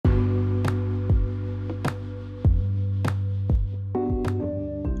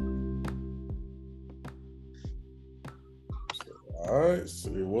right. See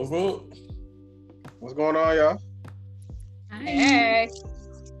what's up. What's going on, y'all? Hey.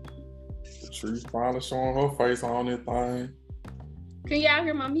 Patrice finally showing her face on this thing. Can y'all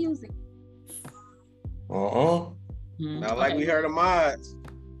hear my music? Not like we heard the mods.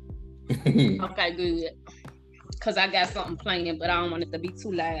 Okay, good. Because I got something playing, but I don't want it to be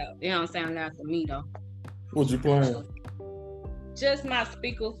too loud. It don't sound loud to me, though. What you playing? Just my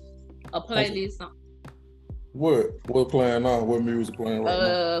speakers, a playlist. Okay. What playing now? What music playing right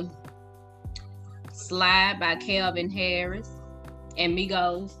now? Slide by Calvin Harris and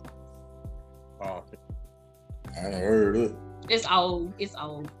Migos. Oh. I ain't heard it. It's old.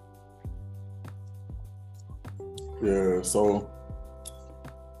 Yeah, so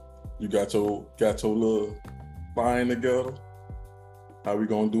you got your little thing together. How we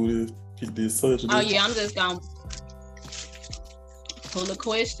gonna do this? Keep this such. Oh yeah, I'm just gonna pull a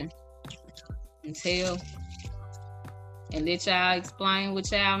question and let y'all explain what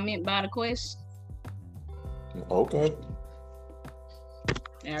y'all meant by the question. Okay.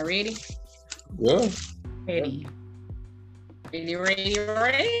 Y'all ready? Yeah. Ready.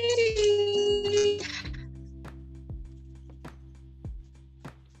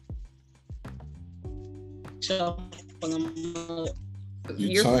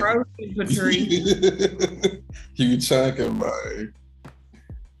 You're frozen, Patrice. You chunking, man.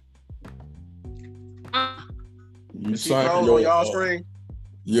 You she froze on y'all screen?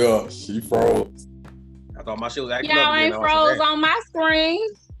 Yeah, she froze. I thought my shit was acting y'all up. Y'all ain't froze on my screen.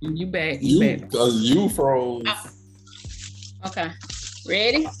 You back. Because you froze. Okay.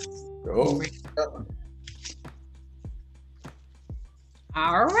 Ready? Go.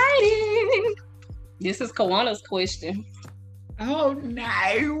 All righty. This is Kawana's question. Oh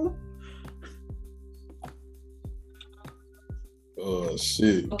no. Oh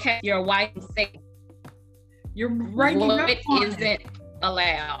shit. Okay, your wife say you're breaking what up. Isn't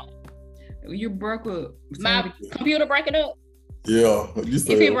allowed. You broke up. My computer breaking up? Yeah. You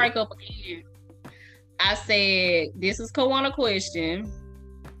said if it break up again. I said, this is Kawana question.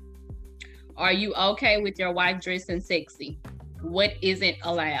 Are you okay with your wife dressing sexy? What isn't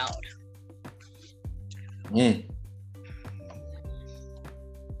allowed?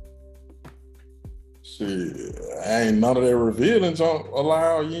 Shit, ain't none of that revealing junk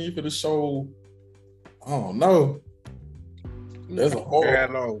allowed. You ain't for the show. I don't know. That's a whole.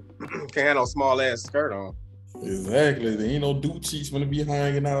 Can't have no small ass skirt on. Exactly. There ain't no dude cheeks gonna be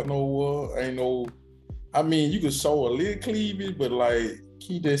hanging out nowhere. Ain't no. I mean, you can show a little cleavage, but like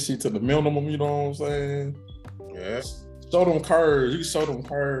keep that shit to the minimum. You know what I'm saying? Yeah. Show them curves. You show them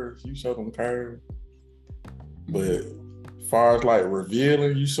curves. But as far as like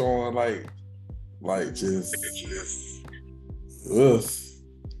revealing, you showing like just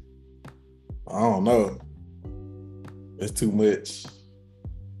I don't know. It's too much.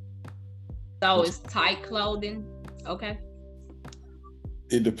 So it's tight clothing. Okay.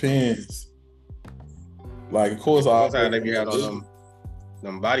 It depends. Like, of course, sometimes they be out on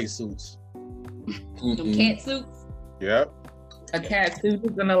them body suits. Them cat suits. Yep. A cat suit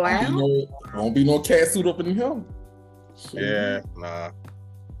isn't allowed. Won't be no cat suit up in here. Yeah, nah.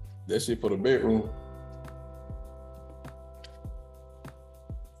 That shit for the bedroom.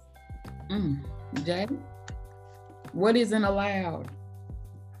 Jay, what isn't allowed?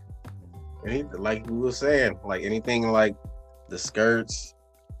 Like we were saying, like anything like the skirts,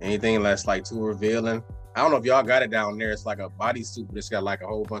 anything that's like too revealing. I don't know if y'all got it down there. It's like a bodysuit, but it's got like a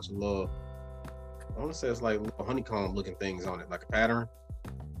whole bunch of little, I want to say it's like little honeycomb looking things on it, like a pattern.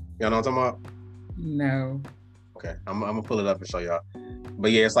 Y'all know what I'm talking about? No. Okay, I'm gonna pull it up and show y'all.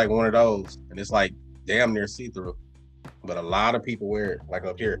 But yeah, it's like one of those, and it's like damn near see-through. But a lot of people wear it, like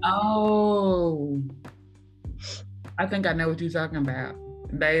up here. Oh, I think I know what you're talking about.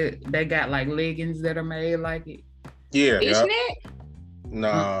 They got like leggings that are made like it. Yeah. Fishnet?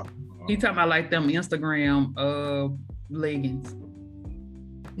 Nah. He talking about like them Instagram leggings.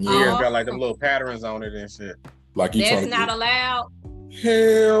 Yeah, it's got like them little patterns on it and shit. Like you that's not allowed.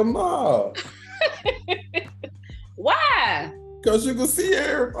 Hell no. Why? Because you can see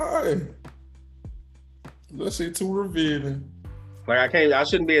everybody. That shit too revealing. Like I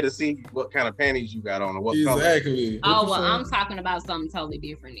shouldn't be able to see what kind of panties you got on or what exactly. color. Oh well, I'm talking about something totally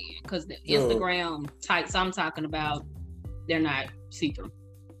different then. Because the Instagram tights I'm talking about, they're not see-through.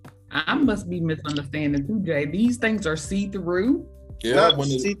 I must be misunderstanding too, Jay. These things are see-through. Yeah, not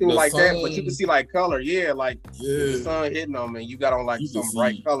see-through like that, but you can see like color. Yeah, like the sun hitting on me. You got on like some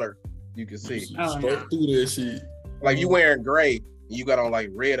bright color. You can see straight through that shit. Like you wearing gray, you got on like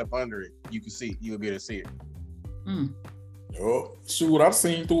red up under it. You can see. You'll be able to see it. Oh, shoot, I've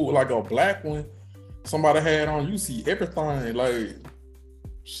seen through like a black one. Somebody had on. You see everything. Like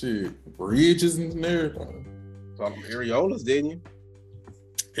shit, bridges and everything. Some areolas, didn't you?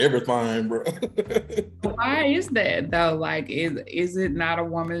 Everything, bro. Why is that though? Like, is it not a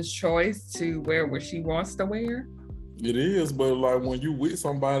woman's choice to wear what she wants to wear? It is, but like when you with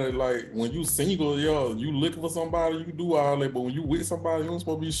somebody, like when you single, yo, you looking for somebody, you do all that. But when you with somebody, you ain't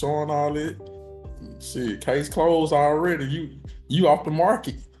supposed to be showing all that. Shit, case closed already. You off the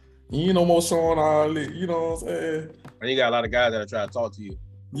market. You ain't no more showing all that. You know what I'm saying? And you got a lot of guys that try to talk to you.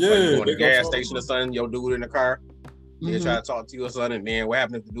 Yeah, Like you go in they the gonna gas talk station to or something, your dude in the car, they Mhm. try to talk to you or something, and then what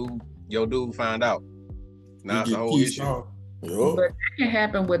happened if your dude find out? Now you it's a get whole pissed issue. off. But Yup. that can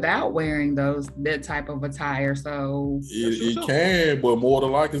happen without wearing that type of attire. So It can, but more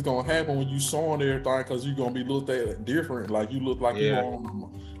than likely it's gonna happen when you showing everything because you're gonna be looked at different. Like you look like you Yeah.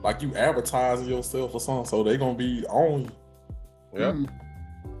 on, like you advertising yourself or something. So they gonna be on you. Yep. Hmm.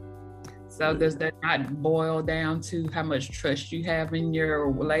 So does that not boil down to how much trust you have in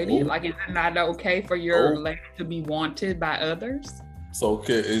your lady? Nope. Like, is it not okay for your Nope. lady to be wanted by others? So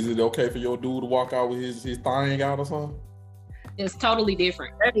is it okay for your dude to walk out with his thing out or something? It's totally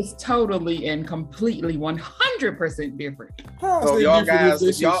different. That is totally and completely 100% different. How's So that y'all different guys- if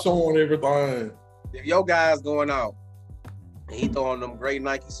this y'all- shit showing everything? If your guy's going out and he throwing them great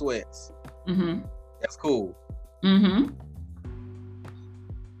Nike sweats, Mm-hmm. that's cool. Mm-hmm.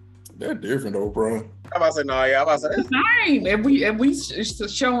 They're different though, bro. I'm about to say no, yeah. I'm about to say Same. If we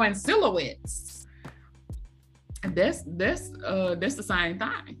showing silhouettes, that's the same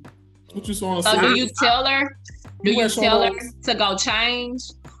thing. What you want to So say? do you tell her? Do you ain't showing tell her those- to go change?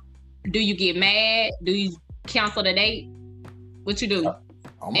 Do you get mad? Do you cancel the date? What you do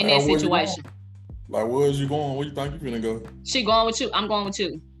I'm in like, that where you situation? going? Like, where's you going? Where you think you finna go? She going with you. I'm going with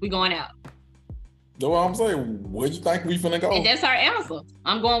you. We going out. That's what I'm saying. Where you think we finna go? And that's her answer.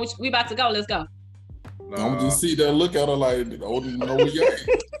 I'm going with you. We about to go. Let's go. I'm just see that look at her like, oh, no, we ain't.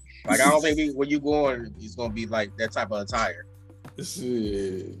 like I don't think where you going is gonna be like that type of attire.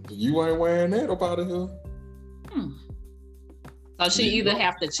 Shit, you ain't wearing that up out of here. So she Yeah. either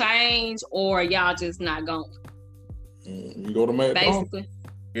have to change or y'all just not going. You go to McDonald's. Basically.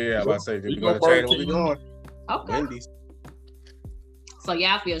 Yeah, I'm about to say if You you go gonna change Burger where we King. going, Okay. Wendy's. So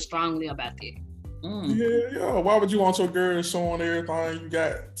y'all feel strongly about that. Yeah. Why would you want your girl showing everything you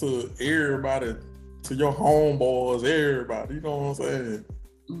got to everybody, to your homeboys, everybody? You know what I'm saying?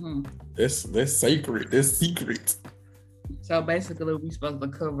 Mm-hmm. That's sacred. That's secret. So basically, we supposed to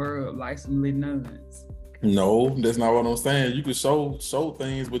cover up like some little nuns. No, that's not what I'm saying. You can show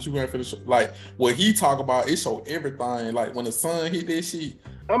things, but you ain't finna show. Like what he talk about, it show everything. Like when the sun hit that shit,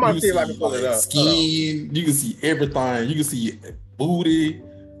 I'm gonna you see if I see, can pull it like, up. skin. You can see everything. You can see booty.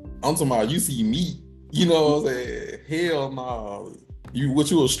 I'm talking about you see meat. You know what I'm saying? Hell nah. You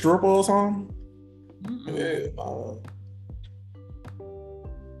a stripper or something? Yeah, nah.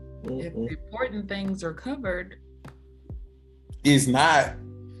 If the important things are covered. It's not.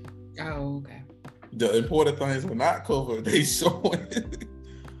 Oh, okay. The important things were not covered. They showing.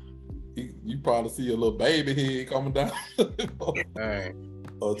 You probably see a little baby head coming down. All right,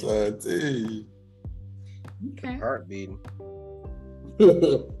 I'm trying to tell you. Okay. heart beating.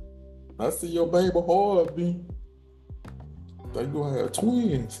 I see your baby heart beat. They gonna have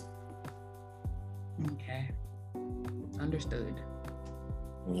twins. Okay. Understood.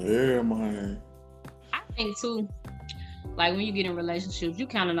 Yeah, man. I think too, like when you get in relationships, you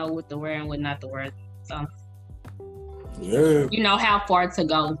kind of know what to wear and what not to wear. So Yeah. you know how far to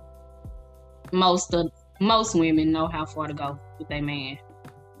go. Most women know how far to go with their man.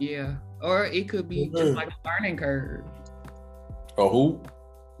 Yeah. Or it could be just like a learning curve. Oh, who?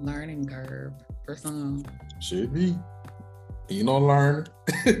 Learning curve for some. Should be. You know, learn.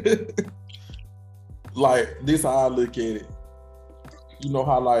 Like this, how I look at it. You know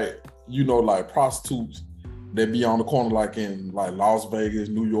how like prostitutes that be on the corner, like in like Las Vegas,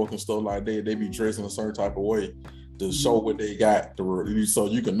 New York, and stuff like that. They be dressed in a certain type of way to show what they got, so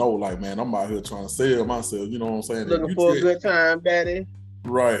you can know, like, man, I'm out here trying to sell myself. You know what I'm saying? Looking for a good time, daddy.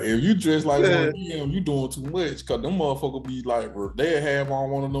 Right. If you dress like one of them, you doing too much. Cause them motherfuckers be like, they have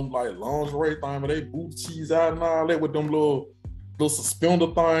on one of them like lingerie thing, but they boot cheese out and all that with them little suspender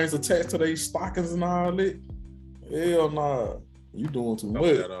things attached to their stockings and all that. Hell nah. You doing too much.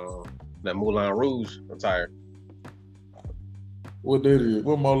 That Moulin Rouge attire. What that is?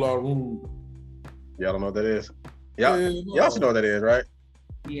 What Moulin Rouge? Y'all don't know what that is? Y'all should know what that is, right?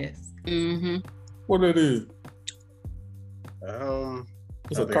 Yes. Mm-hmm. What that is?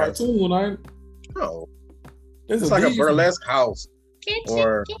 It's a cartoon, ain't it? No. It's like a Disney. burlesque house.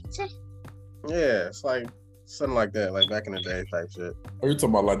 Or- Kitchen. Yeah, it's like something like that, like back in the day type shit. Are you talking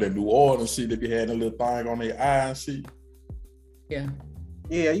about like that New Orleans shit? They be having a little thing on their eye and shit. Yeah.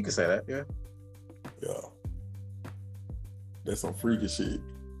 Yeah, you can say that. Yeah. Yeah. That's some freaky shit.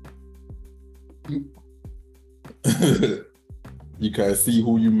 You can't see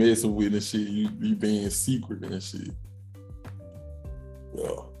who you messing with and shit. You being secret and shit.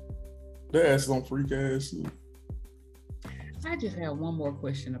 Yeah. That's some freak ass shit. I just have one more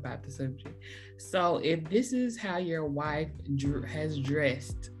question about the subject. So, if this is how your wife has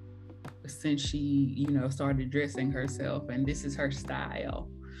dressed since she, started dressing herself, and this is her style,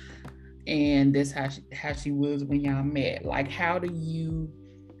 and this how she was when y'all met, like, how do you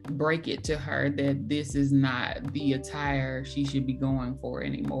break it to her that this is not the attire she should be going for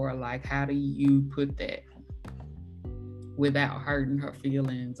anymore? Like, how do you put that without hurting her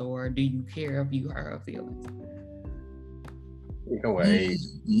feelings, or do you care if you hurt her feelings? You know what age?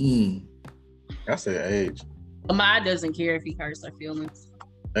 I said age. Ahmad doesn't care if he hurts her feelings.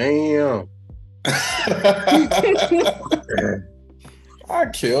 Damn. I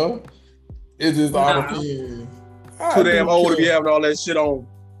care. It's just all the things. Too damn old to be having all that shit on.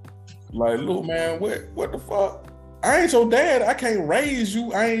 Like, look, man, what the fuck? I ain't your dad. I can't raise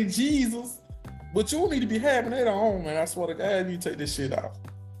you. I ain't Jesus. But you need to be having that on, man. I swear to God, you take this shit off.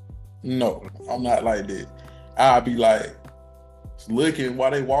 No, I'm not like that. I'll be like, looking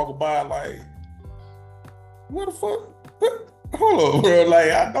while they walk by, like, what the fuck? Hold on, bro.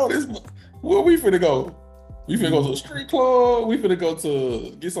 Like, I know this. Where we finna go? We finna go to a street club? We finna go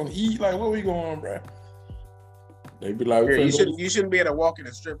to get something to eat? Like, where we going, bro? They be like, you shouldn't be able to walk in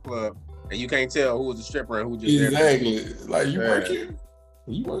a strip club and you can't tell who was a stripper and who just exactly. Like, you work here.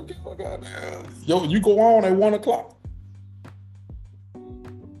 You work here, goddamn. Yo, you go on at 1 o'clock.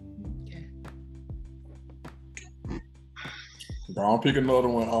 Bro, I'm picking another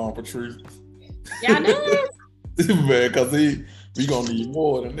one, Patrice. Yeah, I know. Man, because we gonna need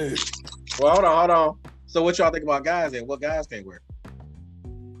more than this. Well, hold on. So what y'all think about guys then? What guys can't wear?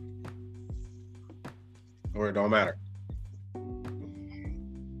 Or it don't matter?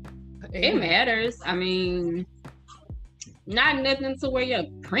 It matters. I mean, not nothing to wear your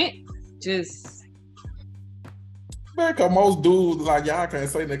print. Just man, cause most dudes, like, y'all can't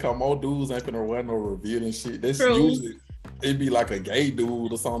say that, cause most dudes ain't finna wear no revealing shit. That's usually it'd be like a gay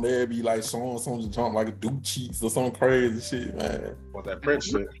dude or something. They'd be like showing something jump like a dude cheeks or some crazy shit, man. What that print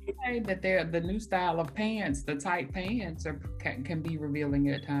shit? That the new style of pants, the tight pants, can be revealing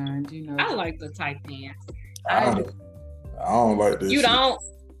at times. I like the tight pants. I don't like this. You shit. don't?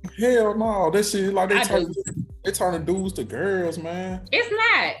 Hell no, that shit like they turning dudes to girls, man. It's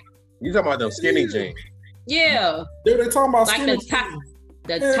not. You talking about those skinny jeans? Yeah. They talking about like skinny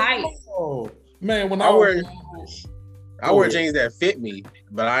the tight. Oh man, when I wear jeans that fit me,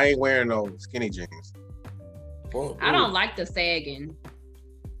 but I ain't wearing no skinny jeans. I don't like the sagging.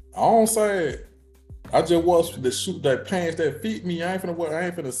 I don't say it. I just was the shoot that pants that fit me. I ain't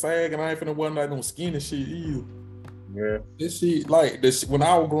finna sag, and I ain't finna wear like no skinny shit either. Yeah. This shit, like this, when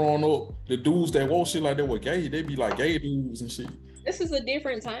I was growing up, the dudes that wore shit like they were gay, they be like gay dudes and shit. This is a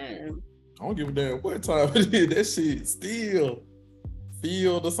different time. I don't give a damn what time it is. That shit still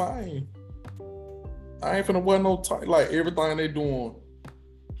feel the same. I ain't finna wear no tight, like everything they doing.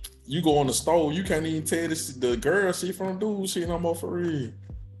 You go in the store, you can't even tell the girl shit from the dude shit no more for real.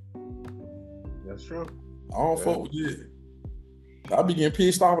 That's true. I don't fuck with it. I be getting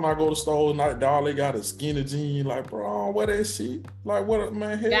pissed off when I go to the store and all they got a skinny jean. Like, bro, I don't wear that shit. Like, what,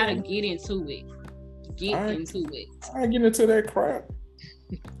 man? Hell, gotta get into it. I ain't getting into that crap.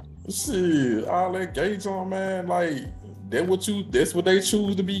 Shit, all that gay junk, man. Like, that's what they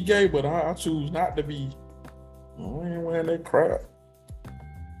choose to be gay, but I choose not to be. I ain't wearing that crap.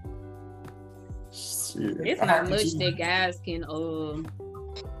 Shit. It's not much that guys can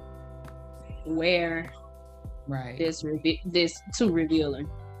wear. Right. This too revealing.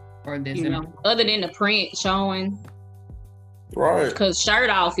 Or this, other than the print showing. Right. Because shirt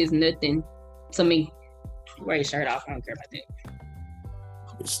off is nothing to me. Wear your shirt off, I don't care about that.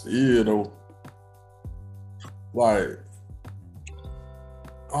 But still, though, like,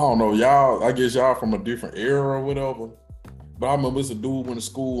 I don't know, y'all. I guess y'all from a different era or whatever. But I remember this a dude went to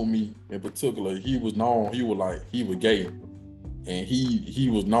school with me in particular. He was known. He was gay. And he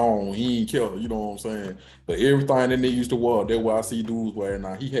was known, he ain't care, you know what I'm saying? But everything that they used to wear, that's what I see dudes wearing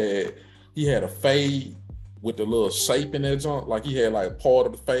now. He had a fade with the little shape in that junk. Like he had like part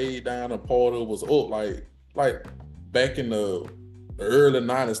of the fade down and part of it was up, like back in the early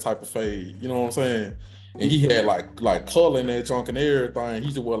 90s type of fade, you know what I'm saying? And he had like color in that junk and everything. He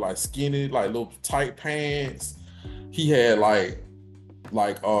used to wear like skinny, like little tight pants. He had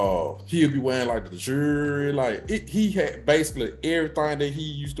he'll be wearing like the jewelry, he had basically everything that he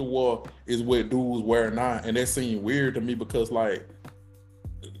used to wear is what dudes wear now, and that seemed weird to me because like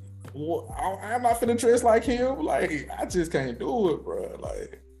well, I'm not finna dress like him. Like, I just can't do it, bro.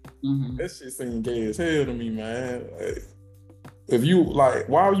 Like, that shit seems gay as hell to me, man. Like, if you like,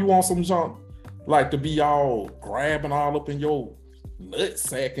 why are you on some junk like to be all grabbing all up in your nut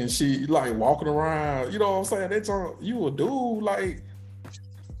sack and shit, like walking around? You know what I'm saying? That junk, you a dude, like.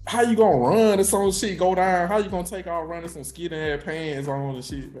 How you gonna run if some shit go down? How you gonna take off running some skinny ass pants on and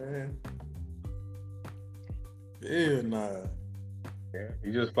shit, man? Yeah, nah. Yeah,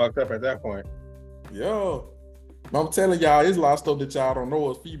 you just fucked up at that point. Yo, I'm telling y'all, there's a lot of stuff that y'all don't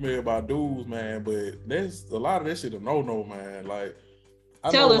know as female about dudes, man. But there's a lot of that shit a no, man. Like,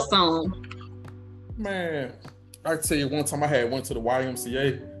 tell us some. Man, I tell you, one time I went to the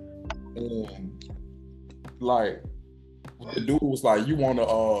YMCA, and like. The dude was like, "You want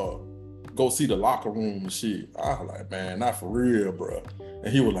to go see the locker room and shit?" I was like, "Man, not for real, bro."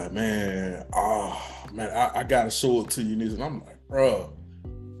 And he was like, "Man, I gotta show it to you." And I'm like, "Bro,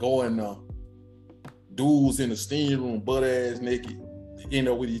 going dudes in the steam room, butt ass naked,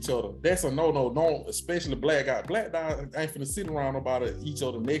 with each other. That's a no. Don't, especially black guy. Black guy ain't finna sit around about each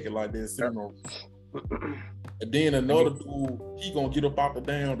other naked like that sitting on." And then another dude, he gonna get up out the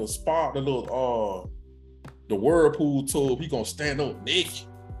damn the spot, the little the whirlpool tub, he gonna stand up naked.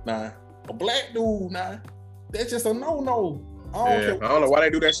 Nah, a black dude, nah, that's just a no. I don't know why they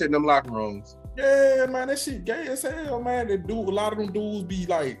do that shit in them locker rooms. Yeah, man, that shit gay as hell, man. They do, a lot of them dudes be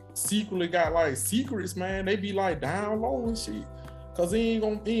like secretly got like secrets, man. They be like down low and shit. Cause he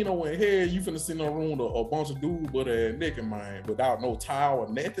ain't know in hell you finna sit in a room with a bunch of dudes but naked, man, without no towel or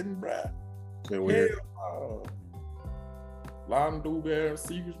nothing, bruh. Weird. A lot of them dudes have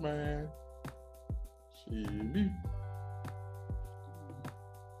secrets, man.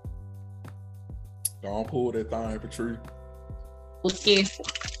 Don't pull that thing, Patrice. Okay.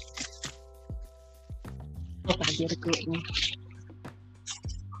 Hope I get a good one.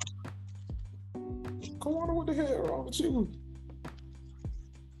 Come on, what the hell wrong with you?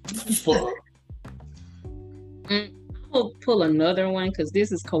 Fuck. I'll pull another one because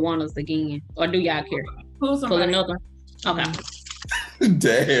this is Kawana's again. Or do y'all care? Pull another. Okay.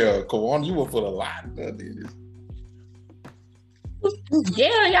 Damn, Kawana, you went for the lot.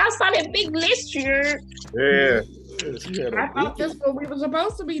 Yeah, y'all saw that big list here. Yeah. I thought that's what we were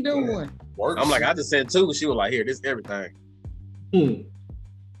supposed to be doing. I'm like, I just said two. She was like, here, this is everything. All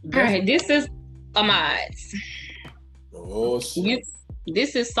right, this is Ahmad's. Oh, shit.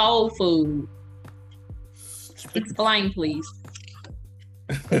 This is soul food. Explain, please.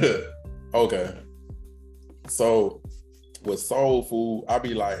 Okay. So, with soul food, I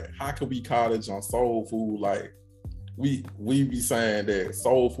be like, how can we college on soul food? Like, we be saying that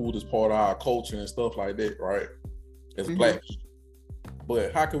soul food is part of our culture and stuff like that, right? As black people.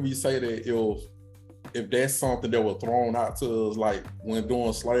 But how can we say that if that's something that was thrown out to us, like when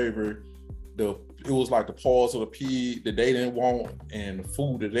doing slavery, it was like the paws of the pig that they didn't want and the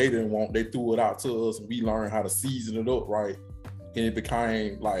food that they didn't want, they threw it out to us and we learned how to season it up, right? And it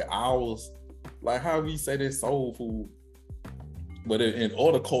became like ours. Like, how we say that soul food? But in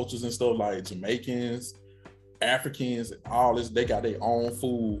other cultures and stuff, like Jamaicans, Africans, all this, they got their own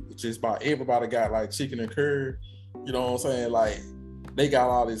food. Just about everybody got like chicken and curry. You know what I'm saying? Like, they got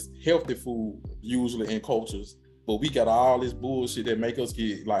all this healthy food usually in cultures, but we got all this bullshit that make us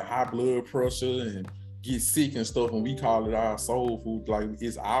get like high blood pressure and get sick and stuff, and we call it our soul food. Like,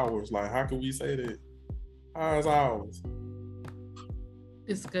 it's ours. Like, how can we say that? How is ours?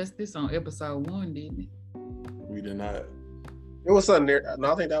 Discussed this on episode 1, didn't we? We did not. It was something there.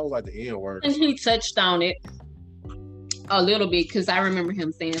 No, I think that was like the N word. And he touched on it a little bit because I remember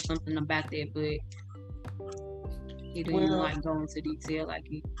him saying something about that, but he didn't like go into detail like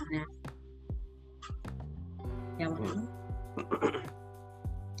he now.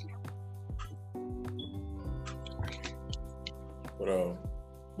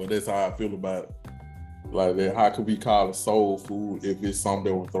 But that's how I feel about it. Like, that, how could we call it soul food if it's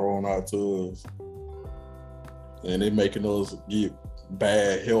something that was thrown out to us and it making us get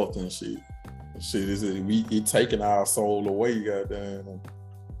bad health and shit? Shit, it taking our soul away, goddamn.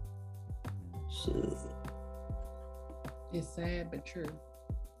 Shit. It's sad but true.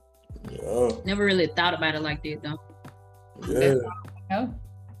 Yeah. Never really thought about it like that though. Yeah. No.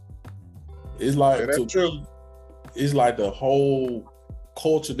 It's like true. It's like the whole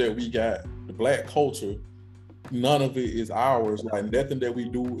culture that we got, the black culture, none of it is ours. Like, nothing that we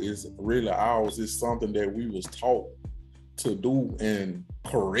do is really ours. It's something that we was taught to do and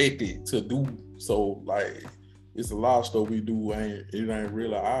corrected to do. So, like, it's a lot of stuff we do it ain't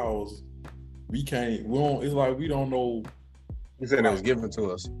really ours. It's like we don't know. You said it was given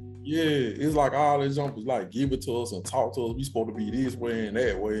to us. Yeah, it's like all the jumpers like give it to us and talk to us. We supposed to be this way and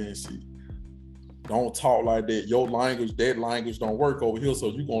that way and shit. Don't talk like that. Your language, that language don't work over here. So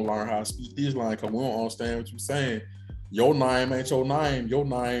you gonna learn how to speak this line because we don't understand what you're saying. Your name ain't your name. Your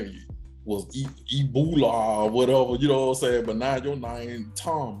name was Ebola or whatever, you know what I'm saying? But now your name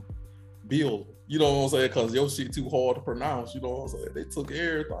Tom, Bill, you know what I'm saying? Because your shit too hard to pronounce, you know what I'm saying? They took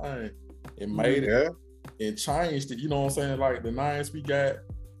everything and made it and changed it, you know what I'm saying? Like the names we got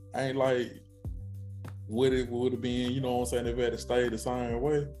ain't like what it would have been, you know what I'm saying, if it had stayed the same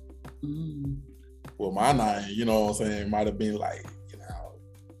way. Well, my name, you know what I'm saying, might have been like, you know,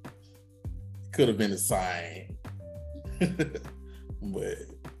 could have been the same. But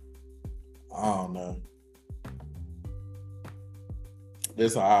I don't know.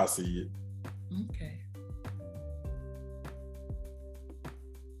 That's how I see it. Okay.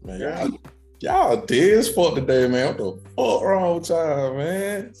 Man, y'all dead as fuck today, man. What the fuck wrong with y'all,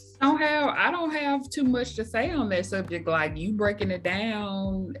 man? I don't have too much to say on that subject. Like you breaking it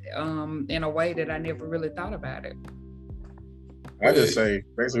down in a way that I never really thought about it. I just say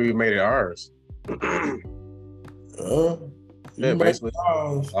basically we made it ours. Yeah, basically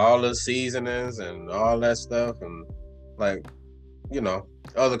all the seasonings and all that stuff, and like, you know,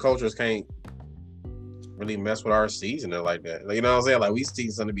 other cultures can't really mess with our seasoning like that. Like, you know what I'm saying? Like we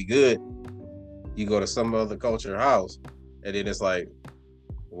season something to be good. You go to some other culture house, and then it's like,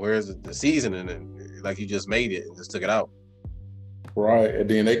 where's the seasoning? And like you just made it and just took it out. Right, and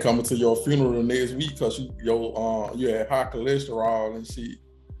then they coming to your funeral next week because you had high cholesterol and shit,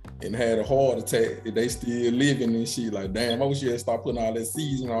 and had a heart attack. And they still living and shit. Like, damn, I wish you had stopped putting all that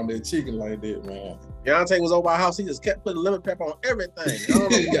seasoning on that chicken like that, man. Deontay was over our house. He just kept putting lemon pepper on everything. I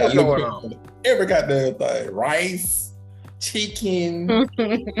don't know what's going on. Every goddamn thing, rice, chicken.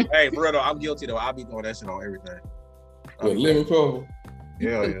 Hey, bro, I'm guilty though. I'll be throwing that shit on everything. With lemon pepper.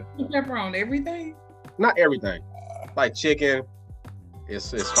 Hell yeah. Lemon pepper on everything? Not everything. Like chicken. It's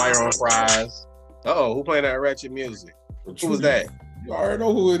fire on fries. Who playing that ratchet music? Who was that? You already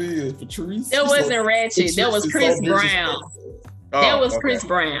know who it is, Patrice. That wasn't ratchet. That was Chris Brown. That was Chris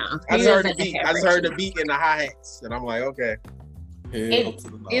Brown. I just heard the beat. I just heard the beat in the hi-hats, and I'm like, okay.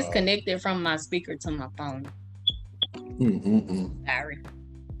 It's connected from my speaker to my phone. Sorry.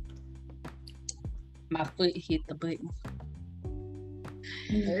 My foot hit the button.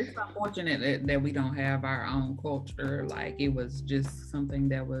 It's unfortunate that we don't have our own culture. Like it was just something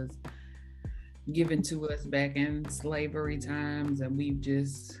that was given to us back in slavery times, and we've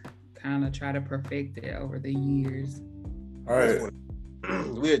just kind of tried to perfect it over the years. All right.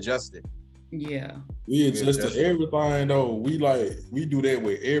 We adjusted. Yeah. We adjusted everything though. We do that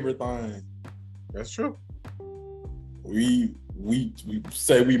with everything. That's true. We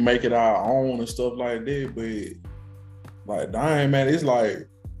say we make it our own and stuff like that, but like, dang, man, it's like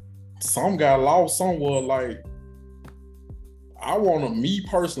some got lost somewhere. Like, me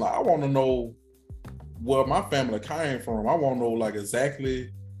personally, I want to know where my family came from. I want to know like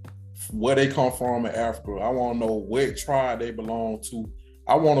exactly where they come from in Africa. I want to know what tribe they belong to.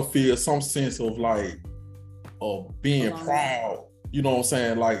 I want to feel some sense of like, of being proud. You know what I'm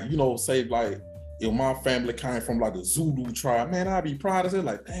saying? Like, you know, say like, if my family came from like a Zulu tribe, man, I'd be proud of it.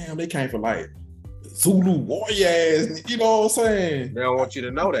 Like, damn, they came from like Zulu warriors, you know what I'm saying? They don't want you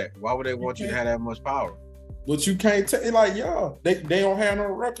to know that. Why would they want you to have that much power? But you can't tell, like, they don't have no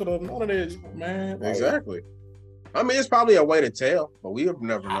record of none of this, man. Like, exactly. I mean, it's probably a way to tell, but we'll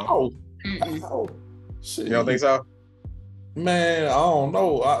never know. Shit. You don't think so? Man, I don't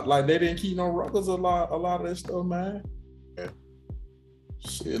know. Like, they didn't keep no records a lot of that stuff, man. Yeah.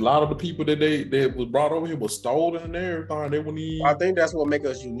 Shit, a lot of the people that was brought over here was stolen and everything. They wouldn't even... I think that's what makes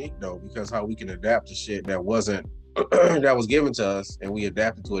us unique, though, because how we can adapt to shit that wasn't that was given to us, and we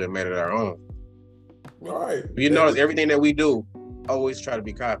adapted to it and made it our own. Right. You notice everything that we do always try to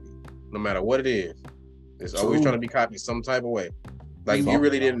be copied, no matter what it is. It's always trying to be copied some type of way. Like if you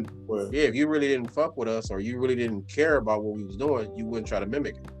really didn't fuck with us, or you really didn't care about what we was doing, you wouldn't try to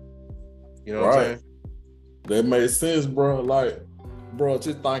mimic it. You know what I'm saying? That made sense, bro. Like, bro,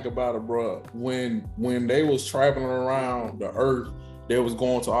 just think about it, bro. When they was traveling around the earth, they was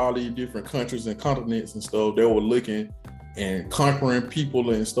going to all these different countries and continents and stuff. They were looking and conquering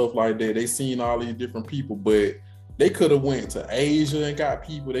people and stuff like that. They seen all these different people, but they could have went to Asia and got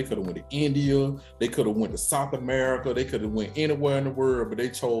people. They could have went to India. They could have went to South America. They could have went anywhere in the world, but they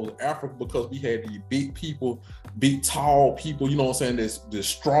chose Africa because we had these big people, big, tall people, you know what I'm saying, that's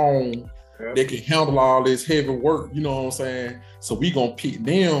strong. They can handle all this heavy work, you know what I'm saying? So we gonna pick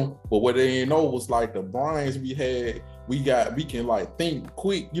them, but what they didn't know was like the brains we had we can like think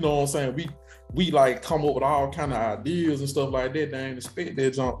quick, you know what I'm saying? We like come up with all kind of ideas and stuff like that. They ain't expect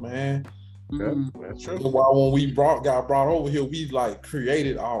that jump, man. Yeah, that's true. Why when we got brought over here, we like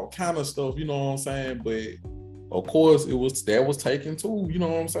created all kind of stuff, you know what I'm saying? But of course that was taken too, you know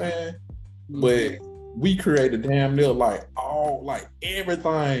what I'm saying? But we created damn near like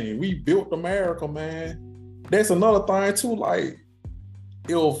everything. We built America, man. That's another thing too. Like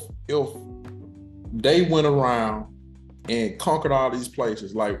if they went around and conquered all these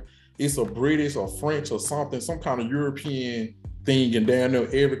places, like it's a British or French or something, some kind of European thing, and down there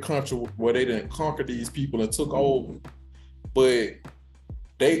every country where they didn't conquer these people and took over, but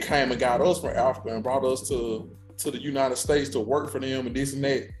they came and got us from Africa and brought us to the United States to work for them and this and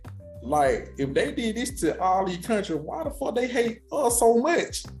that. Like if they did this to all these countries, why the fuck they hate us so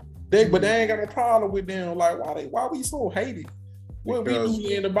much? But they ain't got a problem with them. Like why we so hated? What we do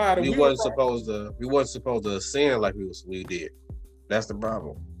in the body? We wasn't supposed to ascend like we did. That's the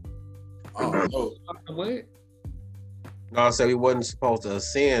problem. I don't know. What? No, I said we wasn't supposed to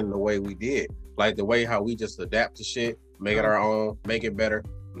ascend the way we did. Like the way how we just adapt to shit, make it our own, make it better.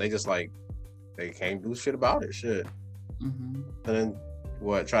 They just like they can't do shit about it. Shit. Mm-hmm. And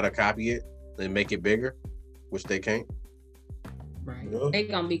then try to copy it and make it bigger, which they can't. Right. Yeah. They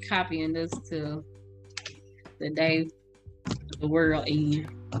gonna be copying this till the day the world ends.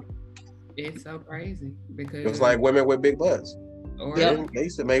 It's so crazy because It's like women with big butts. or Yep. They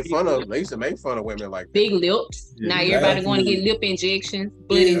used to make fun of women like that. Big lips. Now everybody want to get lip injections,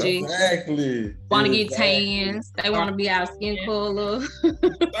 butt injections. Exactly. Want to get tans. They want to be our skin color.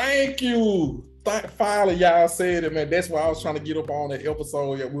 Thank you. Finally, y'all said it, man. That's why I was trying to get up on that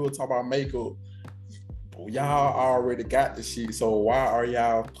episode. Yeah, we were talking about makeup. But y'all already got the shit. So why are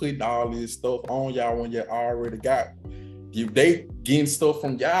y'all putting all this stuff on y'all when you already got? If they getting stuff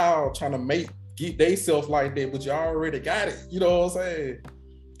from y'all, trying to get they self like that, but you already got it. You know what I'm saying?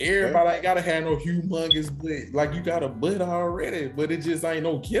 Everybody ain't gotta have no humongous butt. Like you got a butt already, but it just ain't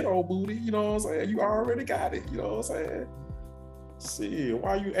no ghetto booty. You know what I'm saying? You already got it. You know what I'm saying? Shit,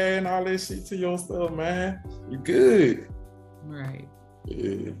 why you adding all that shit to your stuff, man? You good. right.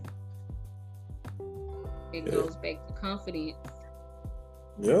 Yeah. It goes back to confidence.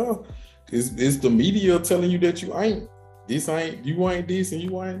 Yeah. It's the media telling you that you ain't this and you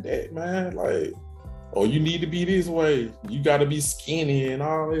ain't that, man. Like, oh, you need to be this way. You gotta be skinny and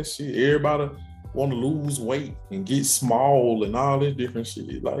all that shit. Everybody wanna lose weight and get small and all this different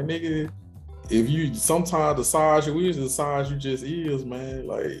shit. Like, nigga, if you sometimes the size you is the size you just is, man.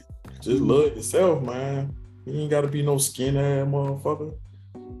 Like, just love yourself, man. You ain't gotta be no skinny ass motherfucker.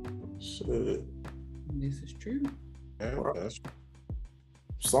 Shit. This is true. Yeah, that's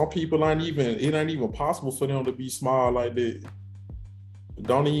Some people it ain't even possible for them to be small like that.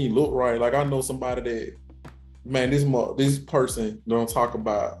 Don't even look right. Like I know somebody that, man, this person don't talk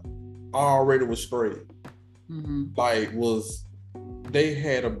about already was straight. Mm-hmm. Like they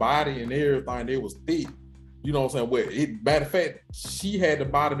had a body and everything. They was thick. You know what I'm saying? Matter of fact, she had the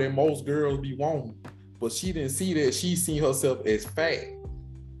body that most girls be wanting, but she didn't see that. She seen herself as fat.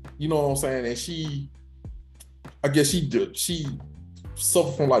 You know what I'm saying? And I guess she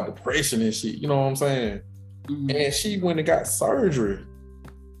suffered from like depression and shit. You know what I'm saying? Mm-hmm. And she went and got surgery.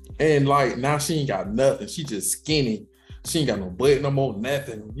 And like now she ain't got nothing. She just skinny. She ain't got no butt no more,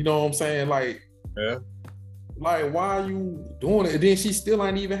 nothing. You know what I'm saying? Like, yeah. Like, why are you doing it? And then she still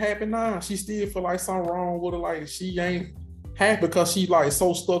ain't even happy now. She still feel like something wrong with her. Like she ain't happy because she like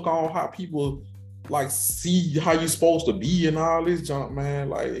so stuck on how people like see how you supposed to be and all this junk, man.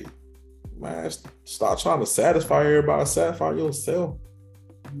 Like, man, stop trying to satisfy everybody. Satisfy yourself.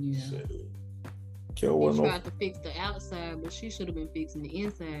 Yeah. She tried to fix the outside, but she should have been fixing the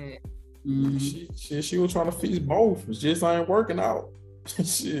inside. Mm-hmm. She was trying to fix both. It just ain't working out.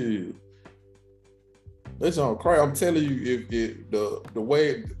 Shit. That's on crazy. I'm telling you, if the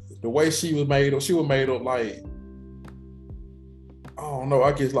way she was made up like, I don't know,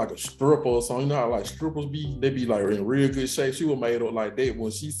 I guess like a stripper or something. You know how like strippers they be like in real good shape. She was made up like that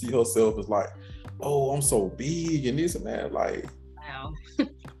when she see herself as like, oh, I'm so big and this and that. Like, Wow.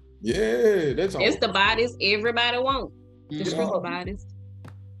 yeah, It's the bodies everybody wants. The stripper bodies.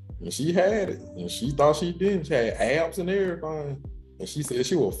 And she had it, and she thought she didn't. She had abs and everything, and she said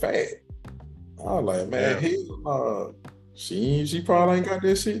she was fat. I was like, man, hell, she probably ain't got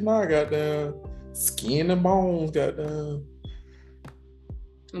that shit now. Goddamn skin and bones. Goddamn.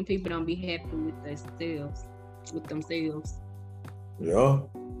 Some people don't be happy with themselves. Yeah.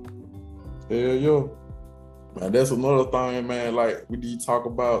 Hell yeah. Man, that's another thing, man. Like we need to talk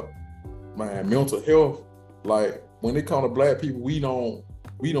about, man, mental health. Like when it comes to Black people, we don't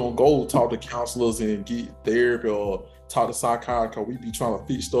we don't go talk to counselors and get therapy or talk to psychiatrists because we be trying to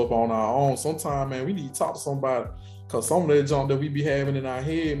fix stuff on our own. Sometimes, man, we need to talk to somebody because some of that junk that we be having in our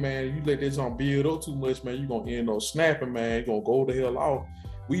head, man, you let that junk build up too much, man, you're going to end up snapping, man. You're going to go the hell out.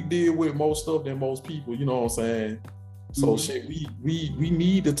 We deal with more stuff than most people, you know what I'm saying? So shit, we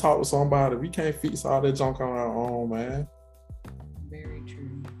need to talk to somebody. We can't fix all that junk on our own, man. Very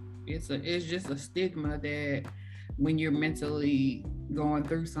true. It's just a stigma that when you're mentally going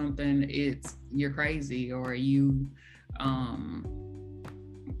through something, you're crazy or you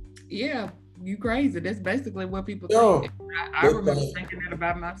you crazy. That's basically what people think. I remember thinking that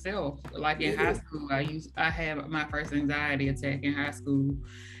about myself. Like in high school, I had my first anxiety attack in high school,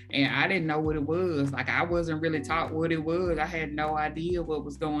 and I didn't know what it was. Like I wasn't really taught what it was. I had no idea what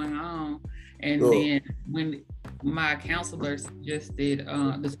was going on. And then when my counselor suggested,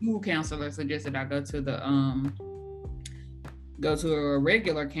 the school counselor suggested I go to a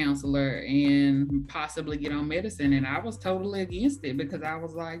regular counselor and possibly get on medicine. And I was totally against it because I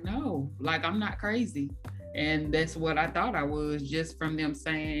was like, no, like I'm not crazy. And that's what I thought I was, just from them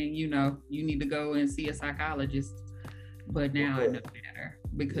saying, you know, you need to go and see a psychologist. But now I know better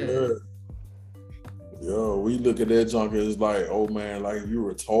because we look at that junk as like, oh man, like you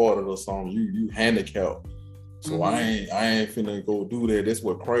retarded or something, you handicapped. So I ain't finna go do that. That's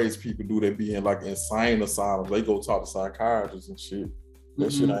what crazy people do. They be in like insane asylums. They go talk to psychiatrists and shit.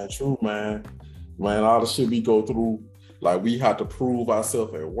 That shit ain't true, man. Man, all the shit we go through, like we have to prove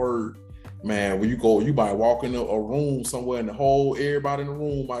ourselves at work. Man, when you might walk in a room somewhere and everybody in the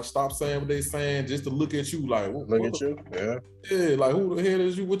room might stop saying what they saying just to look at you like, look at you? Yeah, like who the hell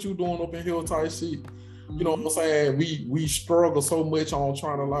is you? What you doing up in here type shit? You know what I'm saying? We struggle so much on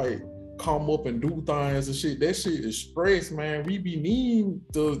trying to like come up and do things and shit. That shit is stress, man. We be needing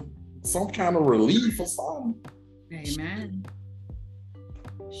some kind of relief or something. Amen.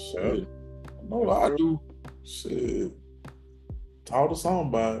 Shit. I know what I do. Shit. Talk to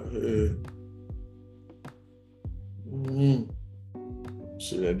somebody.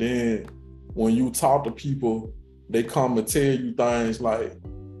 Shit. And then when you talk to people, they come and tell you things like,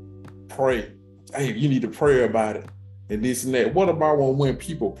 pray. Hey, you need to pray about it. And this and that. What about when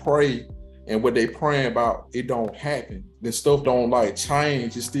people pray and what they praying about, it don't happen? This stuff don't like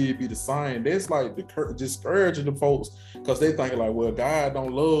change, it still be the same. That's like discouraging the folks because they thinking like, well, God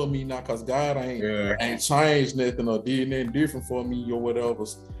don't love me now because God ain't changed nothing or did nothing different for me or whatever.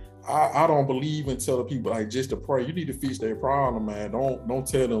 I don't believe in telling people like just to pray. You need to fix their problem, man. Don't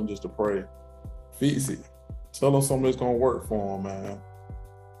tell them just to pray. Fix it. Tell them something that's gonna work for them, man.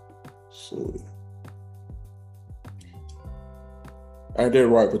 Shit. Ain't that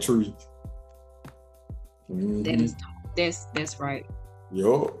right, Patrice? That's right.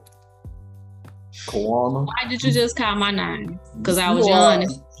 Yo. Kawana. Why did you just call my name? Because I was young.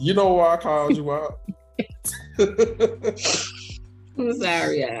 You know why I called you out? I'm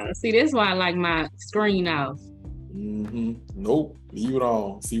sorry, y'all. See, that's why I like my screen off. Nope. Leave it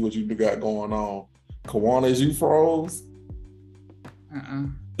on. See what you got going on. Kawana, is you froze?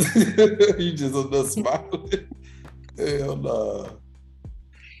 You just a little smiling. Hell nah.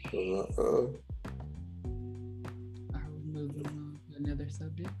 Are we moving on to another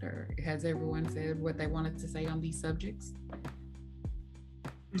subject, or has everyone said what they wanted to say on these subjects?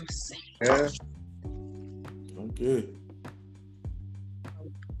 Let's see. Yeah. Okay.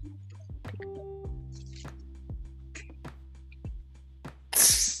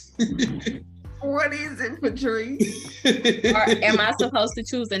 What is it, Patrice? Am I supposed to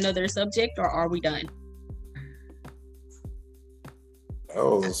choose another subject, or are we done? That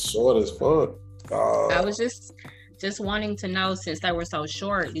was short as fuck. I was just wanting to know, since they were so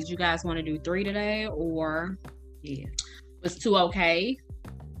short, did you guys want to do 3 today, or was 2 okay?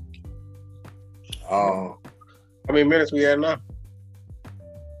 How many minutes we had now?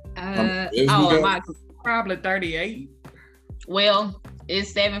 Probably 38. Well,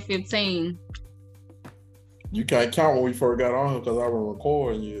 it's 7:15. You can't count when we first got on here because I was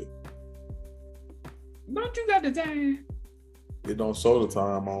recording yet. Don't you got the time? It don't show the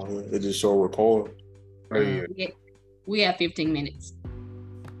time on here. It just show record. We have 15 minutes.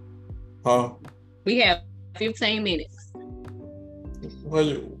 Huh? We have 15 minutes.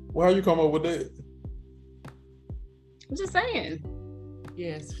 Why you come up with that? I'm just saying.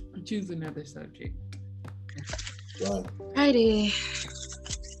 Yes, choose another subject. Right. Righty.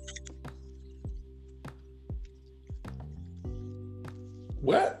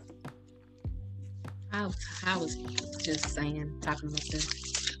 What? I was just saying, talking to myself.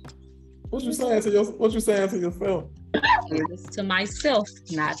 What you saying to yourself? Just to myself,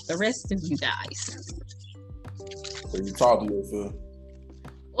 not the rest of you guys. So you talk to yourself.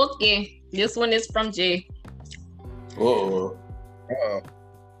 Okay, this one is from Jay. Uh-oh.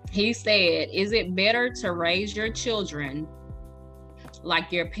 He said, "Is it better to raise your children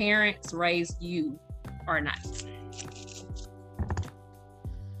like your parents raised you, or not?"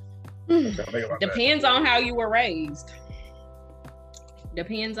 Depends on how you were raised.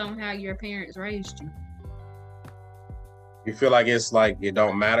 Depends on how your parents raised you. You feel like it's like it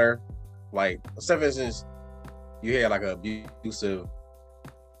don't matter? Like, say for instance, you had like an abusive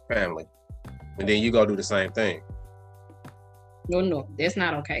family, and then you go do the same thing. No, that's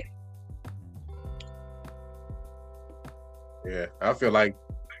not okay. Yeah, I feel like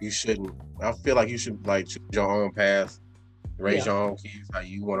you shouldn't. I feel like you should like choose your own path, raise your own kids how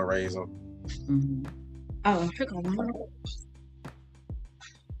you want to raise them. Mm-hmm. Oh,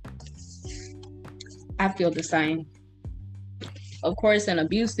 I feel the same. Of course, an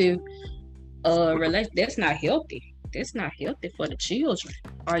abusive relation, that's not healthy. That's not healthy for the children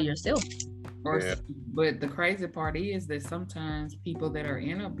or yourself. But the crazy part is that sometimes people that are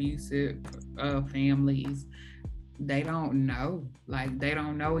in abusive families, they don't know. Like, they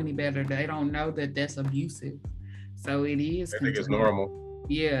don't know any better. They don't know that that's abusive. So it is. I think it's normal.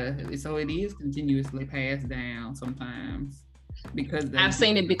 Yeah. So it is continuously passed down sometimes because I've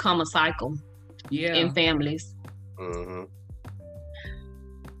seen it become a cycle. Yeah. In families. Mm-hmm.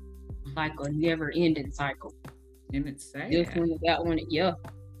 Like a never-ending cycle. And it's sad. This one, that one, yeah.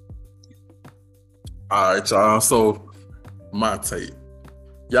 All right, y'all. So my take.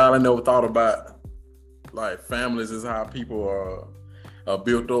 Y'all ain't never thought about like families is how people are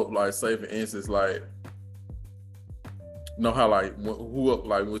built up. Like, say for instance, like, you know how like who up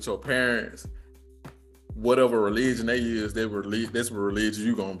like with your parents, whatever religion they is, that's what religion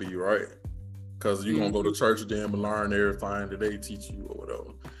you gonna be, right? Because you gonna go to church with them and learn everything that they teach you or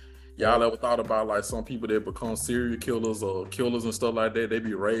whatever. Y'all ever thought about like some people that become serial killers or killers and stuff like that? They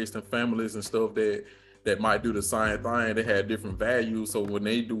be raised in families and stuff that might do the same thing. They have different values, so when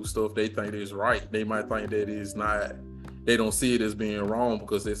they do stuff they think is right, they might think that it's not. They don't see it as being wrong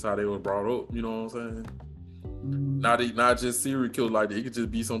because that's how they were brought up. You know what I'm saying? Not just serial killers like that. It could just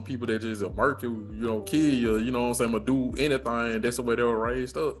be some people that just murk you, kill you. You know what I'm saying? Or do anything. That's the way they were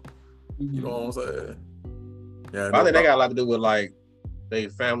raised up. You know what I'm saying? Yeah, I think they got a lot to do with like they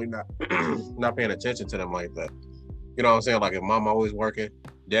family not paying attention to them like that. You know what I'm saying? Like if mom always working,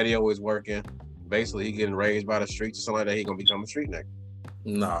 daddy always working, basically he getting raised by the streets or something like that, he gonna become a street nigga.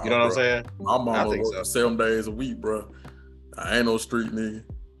 Nah, you know what I'm saying? My mama works 7 days a week, bro. I ain't no street nigga.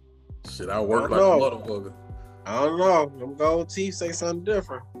 Shit, I work like a motherfucker. I don't know. Them gold teeth say something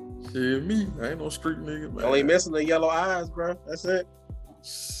different. Shit, me. I ain't no street nigga, man. Only missing the yellow eyes, bro. That's it.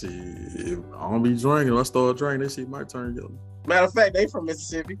 Shit, I don't be drinking. I start drinking, that shit might turn yellow. Matter of fact, they from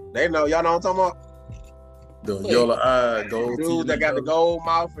Mississippi. They know. Y'all know what I'm talking about? The yellow eye, gold teeth. Dude that got the gold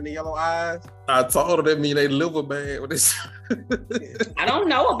mouth and the yellow eyes. I told her that mean they liver bad with this. I don't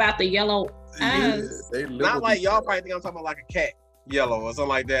know about the yellow eyes. Yeah, not like y'all probably think I'm talking about like a cat yellow or something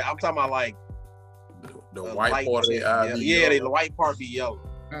like that. I'm talking about like the white part of the eye. Yeah, the white part be yellow.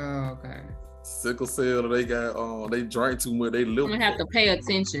 Oh, okay. Sickle cell, they got they drink too much. They live. I'm gonna have to pay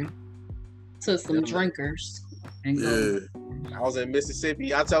attention to some drinkers. Yeah. I was in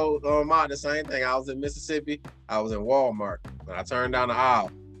Mississippi. I told Mom the same thing. I was in Mississippi. I was in Walmart. When I turned down the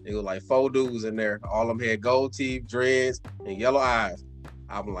aisle, there was like 4 dudes in there. All of them had gold teeth, dreads, and yellow eyes.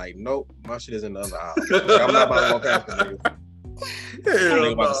 I'm like, nope, my shit is in the other aisle. Like, I'm not about to walk past the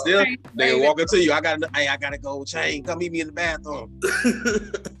niggas. They walking to you. I got a gold chain. Come meet me in the bathroom.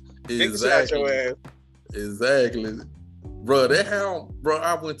 Exactly. Bro,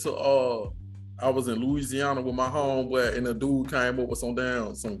 I went to I was in Louisiana with my homeboy, and a dude came up with some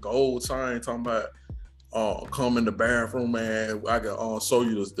gold chain talking about come in the bathroom, man. I can show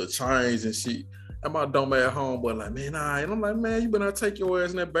you the chains and shit. And my dumb ass homeboy like, man, and I'm like, man, you better take your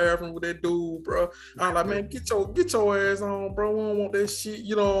ass in that bathroom with that dude, bro. I'm like, man, get your ass on, bro. We don't want that shit.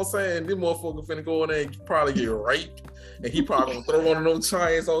 You know what I'm saying? This motherfucker finna go in there and probably get raped, and he probably gonna throw one of those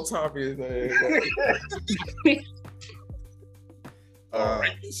chains on top of his ass.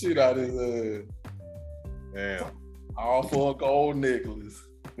 Shit out his Damn. All for a gold necklace.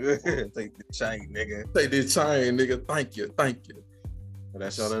 Take the chain, nigga. Take this chain, nigga. Thank you. And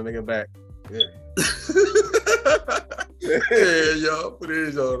that's y'all that nigga back. Yeah. Yeah, y'all. Put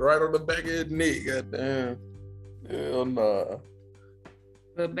it right on the back of his neck. Goddamn. Hell nah.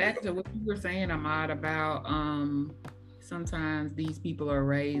 But back to what you were saying, Ahmad, about sometimes these people are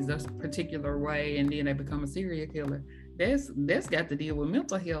raised a particular way and then they become a serial killer. that's got to deal with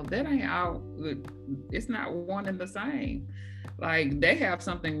mental health. That ain't all. It's not one and the same. Like they have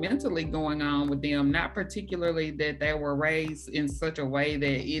something mentally going on with them, not particularly that they were raised in such a way that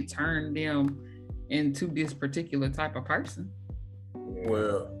it turned them into this particular type of person.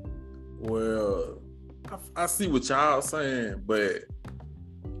 Well, I see what y'all saying, but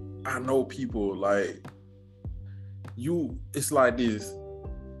I know people like you. It's like this.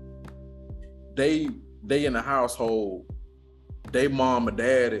 They in the household. They mom and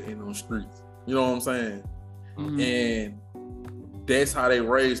dad in them streets. You know what I'm saying? Mm-hmm. And that's how they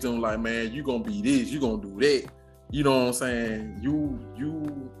raised them. Like, man, you gonna be this, you gonna do that. You know what I'm saying?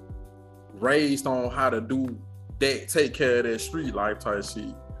 You raised on how to do that, take care of that street life type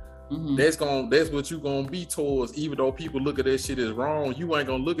shit. Mm-hmm. That's what you gonna be towards. Even though people look at that shit as wrong, you ain't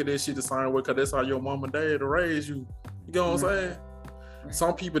gonna look at that shit the same way because that's how your mom and dad raised you. You know what I'm saying? Right.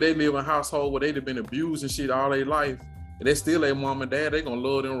 Some people, they live in a household where they've been abused and shit all their life, and they still their mom and dad. They gonna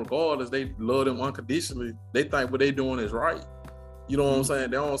love them regardless. They love them unconditionally. They think what they doing is right. You know what I'm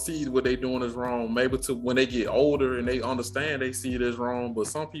saying? They don't see what they doing is wrong. Maybe to when they get older and they understand, they see it as wrong. But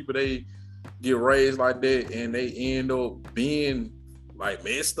some people, they get raised like that and they end up being like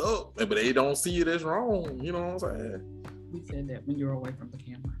messed up, but they don't see it as wrong. You know what I'm saying? We said that when you were away from the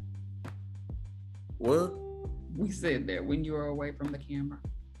camera. What? We said that when you were away from the camera.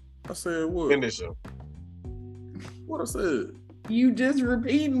 I said what? Finish up. What I said? You just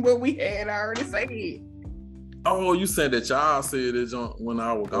repeating what we had already said. Oh, you said that y'all said it when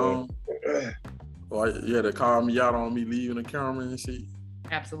I was gone. Or you had to call me out on me leaving the camera and shit.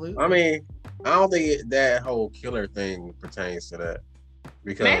 Absolutely. I mean, I don't think that whole killer thing pertains to that.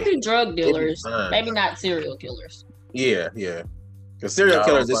 Because maybe drug dealers, maybe not serial killers. Yeah. Because serial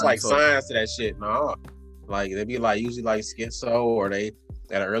killers, it's like signs to that shit. No, like they be like usually like schizo, or they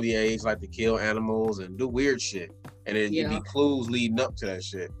at an early age like to kill animals and do weird shit, and it be clues leading up to that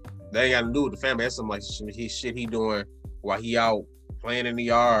shit. They ain't got to do with the family. That's some like shit he doing while he out playing in the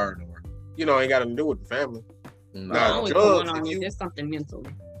yard, or ain't got to do with the family. Nah, drugs. There's something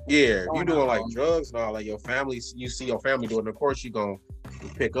mentally. Yeah, you doing like drugs and all, like your family, you see your family doing it, of course you gonna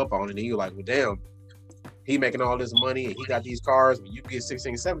pick up on it, and you like, well, damn, he making all this money and he got these cars, when you get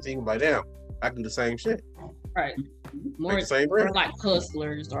 16, 17, you like, damn, I can do the same shit. Right. More like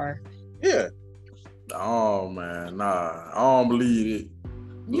hustlers or. Yeah. Oh, man, nah, I don't believe it.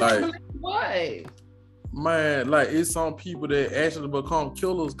 You don't believe what? Man, like, it's some people that actually become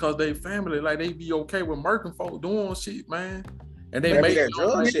killers because they family, like, they be okay with murking folk doing shit, man. And they make that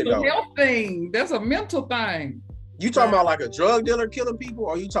drug shit though. Thing. That's a mental thing. You talking about like a drug dealer killing people,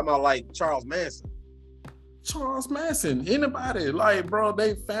 or you talking about like Charles Manson? Charles Manson, anybody, like, bro,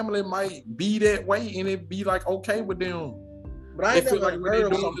 they family might be that way and it be like okay with them. But I ain't never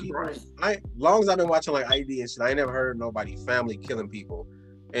heard of some people. Right. Long as I've been watching like ID and shit, I ain't never heard nobody family killing people,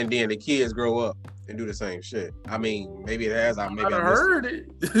 and then the kids grow up and do the same shit. I mean, maybe it has. I heard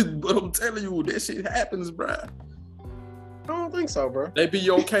it, but I'm telling you, that shit happens, bro. I don't think so, bro. They be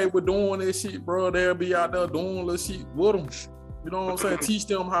okay with doing that shit, bro. They'll be out there doing this shit with them. You know what I'm saying? Teach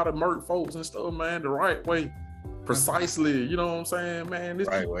them how to murk folks and stuff, man, the right way. Precisely. You know what I'm saying, man? This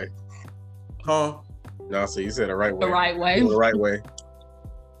right way. Huh? No, so you said the right way. The right way. The right way.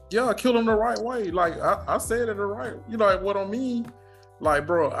 Yeah, kill them the right way. Like, I said it the right. You know like, what I mean? Like,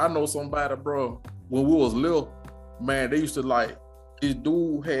 bro, I know somebody, bro, when we was little, man, they used to like, this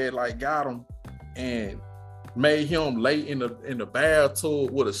dude had like got him and made him lay in the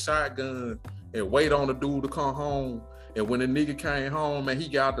bathtub with a shotgun and wait on the dude to come home. And when the nigga came home, man, he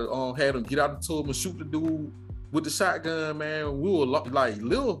got to had him get out the tub and shoot the dude with the shotgun, man. We were like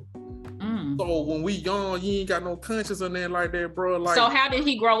little. So when we young, you ain't got no conscience or nothing like that, bro. Like, so how did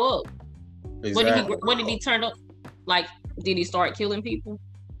he grow up? Exactly. When did he turn up? Like, did he start killing people?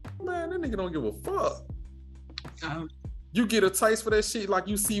 Man, that nigga don't give a fuck. You get a taste for that shit, like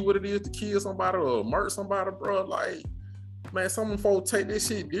you see what it is to kill somebody or murder somebody, bro. Like, man, some folks take that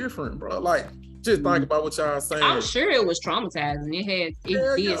shit different, bro. Like, just think about what y'all saying. I'm sure it was traumatizing. It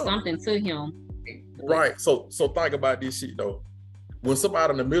did something to him. Right. So think about this shit though. When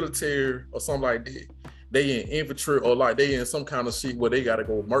somebody in the military or something like that, they in infantry or like they in some kind of shit where they gotta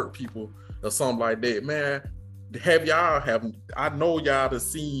go murder people or something like that, man. I know y'all have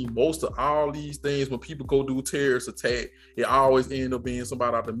seen most of all these things when people go do terrorist attack, it always end up being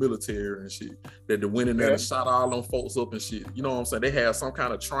somebody out the military and shit. That they went in there and shot all them folks up and shit. You know what I'm saying? They have some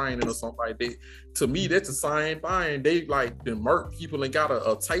kind of training or something like that. To me, that's the same thing. They like the murk people and got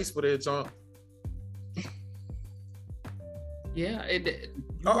a taste for that junk. Yeah.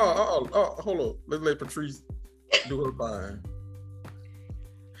 Hold on. Let's let Patrice do her thing.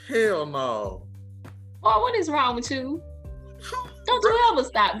 Hell no. Oh, what is wrong with you? Don't you ever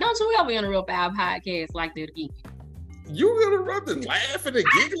stop. Don't you ever interrupt our podcast like that again. You interrupted laughing and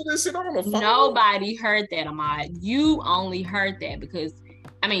giggling and shit on the phone. Nobody heard that, Ahmad. You only heard that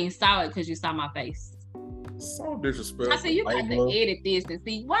saw it because you saw my face. So disrespectful. I said, you got to edit this and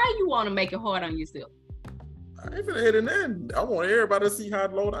see why you want to make it hard on yourself. I ain't finna edit that. I want everybody to see how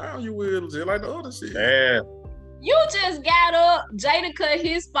low down you will, just like the other shit. Man. You just got up. Jada cut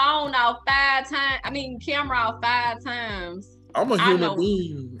his phone off 5 times. Camera off 5 times. I'm a human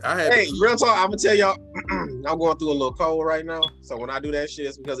being. Real talk. I'm gonna tell y'all. I'm going through a little cold right now. So when I do that shit,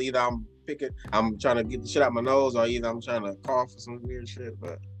 it's because either I'm trying to get the shit out my nose, or either I'm trying to cough or some weird shit.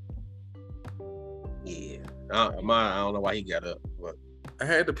 But yeah, I don't know why he got up. But I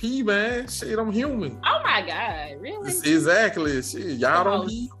had to pee, man. Shit, I'm human. Oh my God, really? Exactly. Shit, y'all don't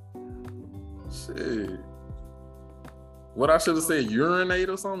pee. Shit. What I should have said, urinate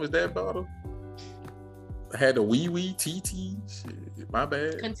or something? Is that better? I had the wee TT. Shit, my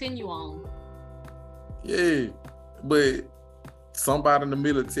bad. Continue on. Yeah, but somebody in the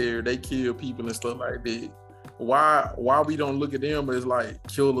military, they kill people and stuff like that. Why we don't look at them as like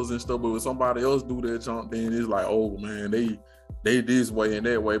killers and stuff, but when somebody else do that junk, then it's like, oh man, they this way and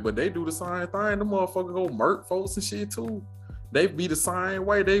that way, but they do the same thing. The motherfucker go murk folks and shit too. They be the same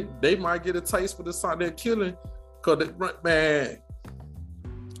way. They might get a taste for the side they're killing, cause man,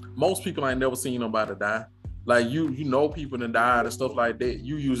 most people ain't never seen nobody die. Like you know people that died and stuff like that.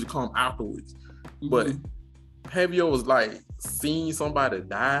 You usually come afterwards. Mm-hmm. But have you ever like seen somebody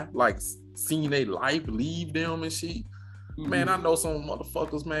die? Like seen their life leave them and shit? Mm-hmm. Man, I know some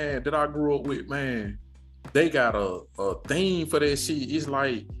motherfuckers, man, that I grew up with, man. They got a thing for that shit. It's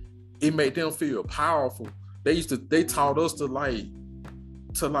like it made them feel powerful. They taught us to hunt.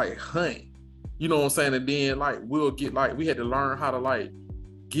 You know what I'm saying? And then like we'll get like we had to learn how to like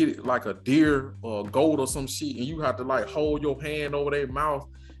get it like a deer or a goat or some shit, and you have to like hold your hand over their mouth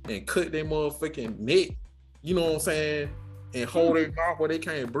and cut their motherfucking neck, you know what I'm saying, and hold their mouth where they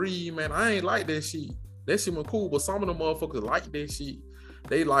can't breathe. Man, I ain't like that shit. That shit was cool, but some of the motherfuckers like that shit.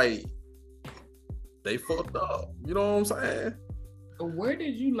 They fucked up, you know what I'm saying? Where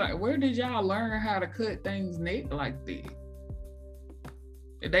did y'all learn how to cut things neck like that?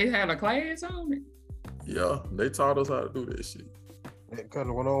 They had a class on it? Yeah, they taught us how to do that shit. Cut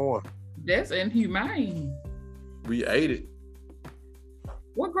it 101. That's inhumane. We ate it.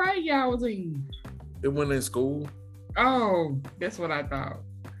 What grade y'all was in? It went in school. Oh, that's what I thought.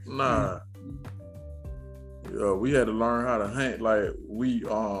 Nah. Yeah, we had to learn how to hunt. Like we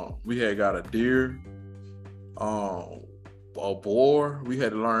had got a deer, a boar. We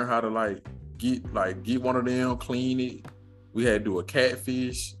had to learn how to get one of them, clean it. We had to do a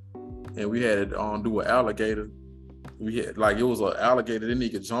catfish, and we had to do an alligator. We had it was an alligator. That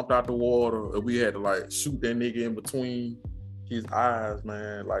nigga jumped out the water, and we had to shoot that nigga in between his eyes,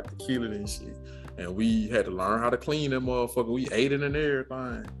 man, to kill it and shit. And we had to learn how to clean that motherfucker. We ate it and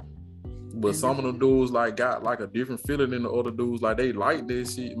everything. But some of them dudes got a different feeling than the other dudes. They like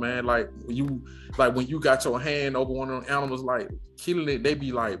this shit, man. When you got your hand over one of them animals, killing it, they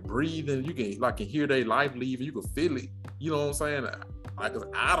be breathing. You can hear their life leaving. You can feel it. You know what I'm saying?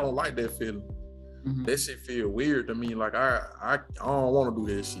 I don't like that feeling. Mm-hmm. That shit feel weird to me. I don't want to do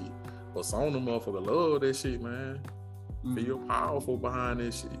that shit. But some of them motherfuckers love that shit, man. Mm-hmm. Feel powerful behind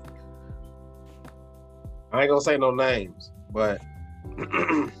that shit. I ain't gonna say no names, but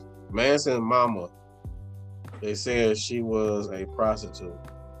Manson's mama, they said she was a prostitute.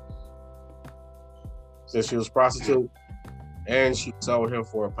 Said she was a prostitute, and she sold him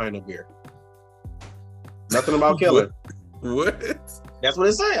for a pint of beer. Nothing about killing. What? That's what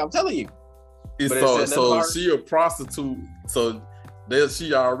it say. I'm telling you. So she a prostitute. So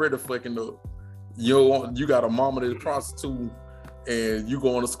she already fucking up. You got a mama that's a prostitute, and you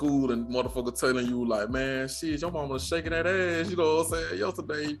going to school and motherfucker telling you man, shit, your mama shaking that ass, you know what I'm saying,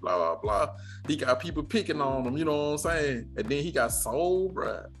 yesterday, blah, blah, blah. He got people picking on him, you know what I'm saying? And then he got sold,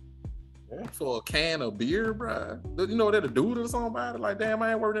 bruh, for a can of beer, bruh. You know that a dude or somebody? Damn,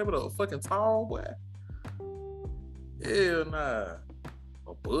 I ain't working there with a fucking tall boy. Hell nah.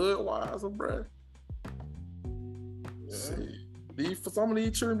 A Budweiser, bruh. Yeah. For some of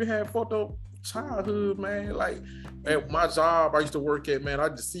these children be having fucked up childhood, man. At my job I used to work at, man, I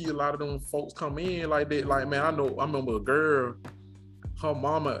just see a lot of them folks come in like that. Man, I remember a girl, her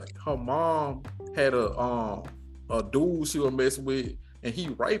mom had a dude she was messing with, and he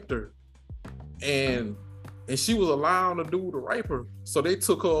raped her, and she was allowing the dude to rape her, so they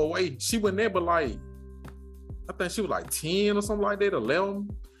took her away. She went there, but I think she was 10 or something like that, 11,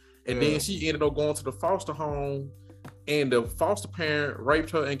 and then she ended up going to the foster home, and the foster parent raped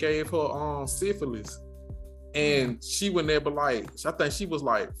her and gave her syphilis. And she went there, but like, I think she was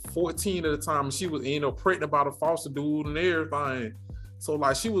like 14 at the time. And she was, pregnant by the foster dude and everything. So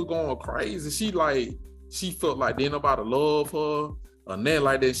like, she was going crazy. She felt like didn't nobody love her or nothing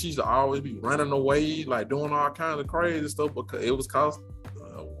like that. She used to always be running away, like doing all kinds of crazy stuff because it was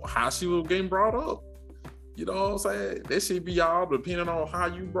how she was getting brought up. You know what I'm saying? That shit be all depending on how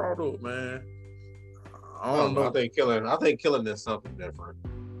you brought up, man. I don't know. I think killing is something different.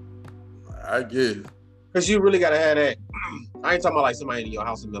 I guess. Cause you really gotta have that. I ain't talking about like somebody in your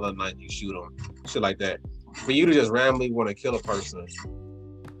house in the middle of the night, you shoot them, shit like that. For you to just randomly want to kill a person,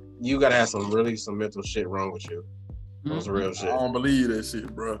 you gotta have some mental shit wrong with you. That's real shit. I don't believe that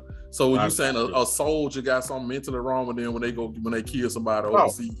shit, bro. So when you saying a soldier got something mentally wrong with them when they kill somebody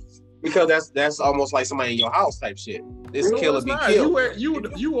overseas? Because that's almost like somebody in your house type shit. This killer be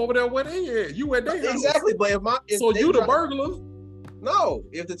killed. You over there where they at? You at their house. Exactly, but if so you the burglar? No,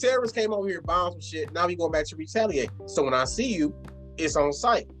 if the terrorists came over here, bombed some shit, now we going back to retaliate. So when I see you, it's on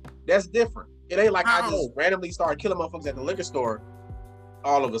site. That's different. It ain't like I just randomly start killing motherfuckers at the liquor store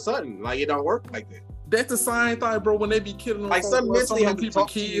all of a sudden. Like, it don't work like that. That's the same thing, bro. When they be killing like some mentally have people,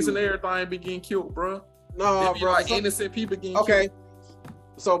 kids and everything be getting killed, bro. No, bro. Like innocent people getting killed.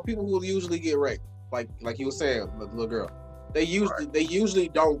 So people who usually get raped, like you were saying, the little girl, they usually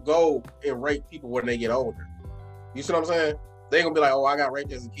don't go and rape people when they get older. You see what I'm saying? They ain't gonna be like, oh, I got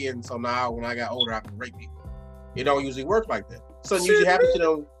raped as a kid, and so now when I got older, I can rape people. It don't usually work like that. Something usually happens to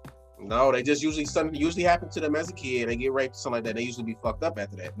them. No, they just something usually happens to them as a kid. They get raped, something like that. They usually be fucked up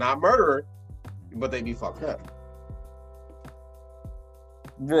after that. Not murderer, but they be fucked up.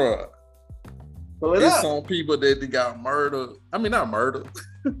 Bruh. There's some people that got murdered. I mean, not murdered.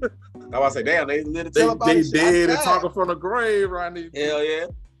 I was say, damn, they lived to tell about it. They dead and talking from the grave right now. Hell yeah.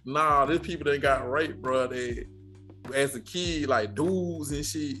 Nah, there's people that got raped, bro. They, as a kid, like dudes and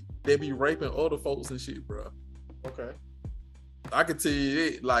shit, they be raping other folks and shit, bro. Okay. I can tell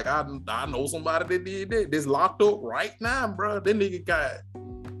you that. Like, I know somebody that did that. That's locked up right now, bro. That nigga that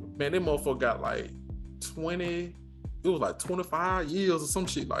motherfucker got like 20, it was like 25 years or some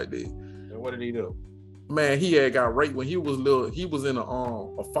shit like that. And what did he do? Man, he had got raped when he was little. He was in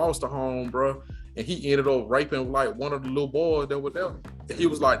a foster home, bro, and he ended up raping like one of the little boys that were there. And he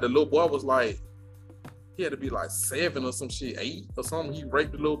was like, the little boy was like, he had to be like 7 or some shit, 8 or something. He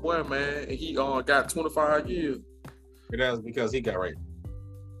raped the little boy, man, and he got 25 years. And that was because he got raped.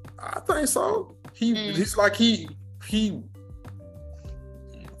 I think so. He's like he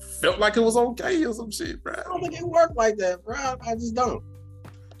felt like it was okay or some shit, bro. I don't think it worked like that, bro. I just don't.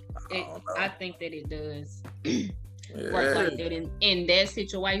 I think that it does work like that in that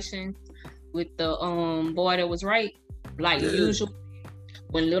situation with the boy that was raped. Like usually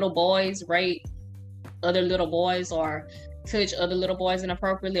when little boys rape other little boys or touch other little boys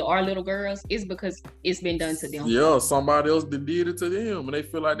inappropriately or little girls, it's because it's been done to them. Yeah, somebody else did it to them and they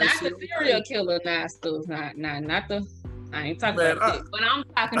feel like not the serial killer, not the. I ain't talking about this, but I'm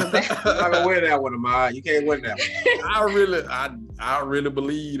talking about. I'm gonna win that one, Ahmad. You can't win that one. I really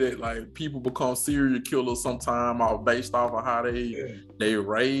believe that like people become serial killers sometime based off of how they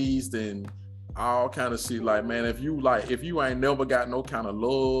raised and all kind of shit. Like, man, if you ain't never got no kind of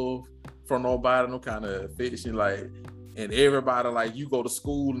love from nobody, no kind of affection, like, and everybody like you go to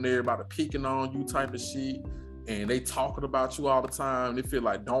school and everybody picking on you type of shit, and they talking about you all the time. They feel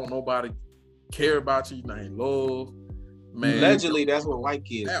like don't nobody care about you, ain't love. Man, allegedly, that's what white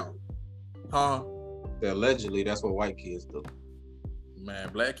kids do. Huh? Allegedly, that's what white kids do. Man,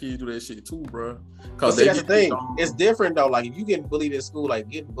 black kids do that shit too, bro. Cause that's the thing. It's different though. Like if you getting bullied at school, like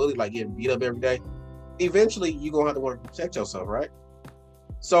getting bullied, like getting beat up every day, eventually you gonna have to want to protect yourself, right?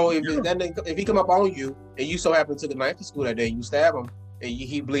 So if he come up on you and you so happen to the knife to school that day, and you stab him and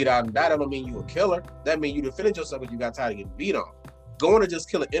he bleed out and die, that don't mean you a killer. That mean you defended yourself because you got tired of getting beat on. Going to just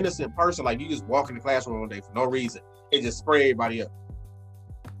kill an innocent person, like you just walk in the classroom one day for no reason and just spray everybody up.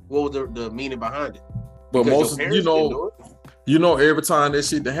 What was the meaning behind it? But most, every time that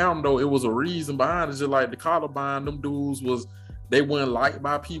shit to happen though, it was a reason behind it. Just like the Columbine, them dudes they weren't liked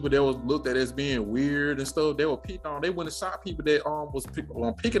by people that was looked at as being weird and stuff. They were picked on. They went and shot people that was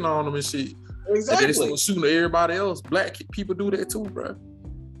picking on them and shit. Exactly. And they shooting everybody else. Black people do that too, bro.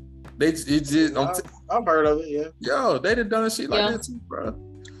 I've heard of it, yeah. Yo, they done shit like that too, bro.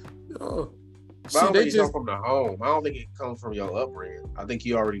 Yo. But I don't think it comes from the home. I don't think it comes from your upbringing. I think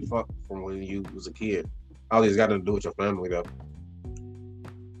you already fucked from when you was a kid. All these got to do with your family, though.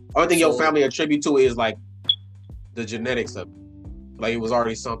 Only thing your family attribute to is like the genetics of it. Like it was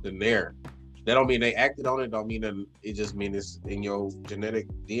already something there. That don't mean they acted on it. Don't mean that it just means it's in your genetic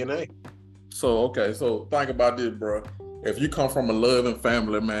DNA. So think about this, bro. if you come from a loving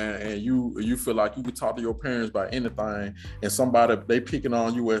family, man, and you feel like you can talk to your parents about anything, and somebody they picking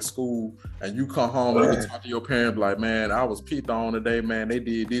on you at school, and you come home and you can talk to your parents like, man, I was picked on today, man. They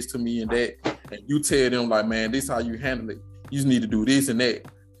did this to me and that, and you tell them like, man, this how you handle it. You just need to do this and that.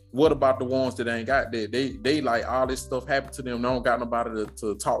 What about the ones that ain't got that? They like all this stuff happened to them. They don't got nobody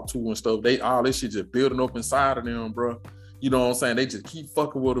to talk to and stuff. They all this shit just building up inside of them, bro. You know what I'm saying? They just keep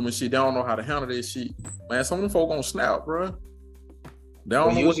fucking with them and shit. They don't know how to handle this shit. Man, some of them folk gonna snap, bro. They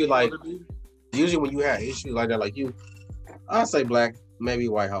don't know usually when you have issues like that, like you, I say black, maybe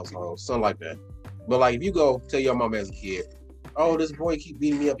white household, something like that. But like if you go tell your mom as a kid, oh, this boy keep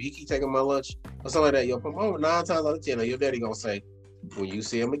beating me up, he keep taking my lunch, or something like that, your mom 9 times out of 10, your daddy gonna say, when you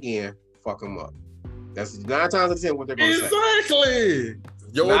see him again, fuck him up. That's 9 times out of 10 what they're gonna say. Exactly.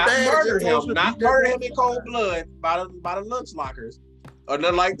 Not murder him in cold blood by the lunch lockers or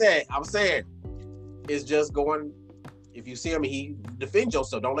nothing like that. I'm saying it's just going. If you see him, he defend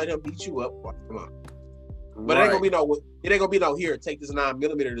yourself. Don't let him beat you up. Come on. But it ain't gonna be no here. Take this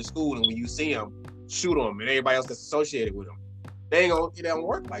 9mm to school, and when you see him, shoot him, and everybody else that's associated with him. It don't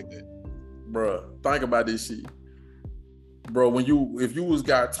work like that. Bruh, think about this shit. Bro, if you was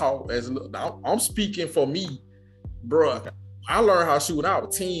got taught as I'm speaking for me, bruh. I learned how to shoot when I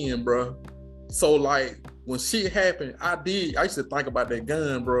was 10, bro. So like when shit happened, I used to think about that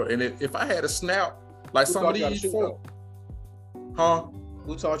gun, bro. And if I had a snap, like some of these folk, huh?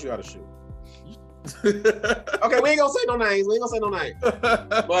 Who taught you how to shoot? Okay, we ain't gonna say no names.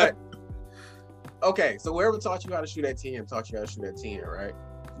 But okay, so whoever taught you how to shoot at 10 taught you how to shoot at 10, right?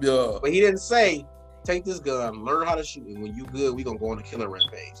 Yeah. But he didn't say, take this gun, learn how to shoot, and when you good, we gonna go on a killing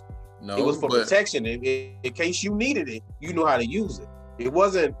rampage. No, it was for protection. In case you needed it, you know how to use it. It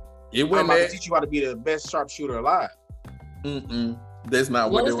wasn't. I'm about to teach you how to be the best sharpshooter alive. That's not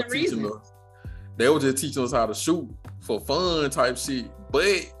what they were teaching us. They were just teaching us how to shoot for fun type shit.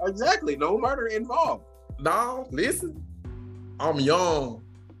 But exactly, no murder involved. No, listen. I'm young.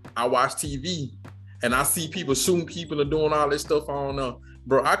 I watch TV, and I see people shooting people and doing all this stuff on.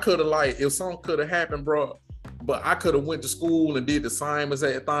 Bro, I could have if something could have happened, bro. But I could have went to school and did the same as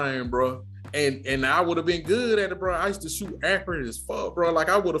that thing, bro. And I would have been good at it, bro. I used to shoot accurate as fuck, bro. Like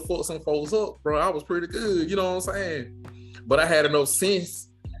I would have fucked some folks up, bro. I was pretty good, you know what I'm saying? But I had enough sense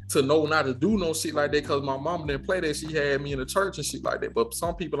to know not to do no shit like that because my mom didn't play that. She had me in the church and shit like that. But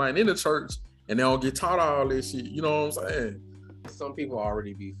some people ain't in the church and they don't get taught all this shit, you know what I'm saying? Some people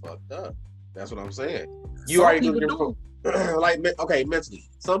already be fucked up. That's what I'm saying. You already do. Like, okay, mentally,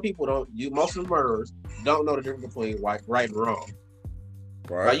 some people don't. Most of the murderers don't know the difference between right and wrong.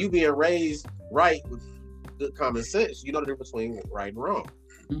 Right. By you being raised right with good common sense, you know the difference between right and wrong.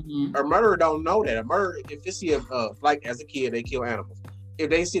 Mm-hmm. A murderer don't know that. A murderer, if they see like as a kid, they kill animals. If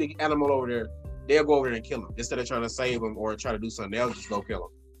they see the animal over there, they'll go over there and kill him instead of trying to save him or try to do something. They'll just go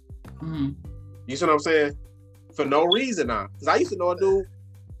kill him. Mm-hmm. You see what I'm saying? For no reason, now. Because I used to know a dude.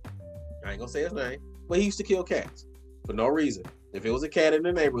 I ain't gonna say his name, but he used to kill cats. For no reason. If it was a cat in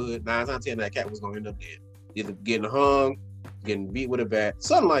the neighborhood, 9 times out of 10, that cat was going to end up dead. Either getting hung, getting beat with a bat,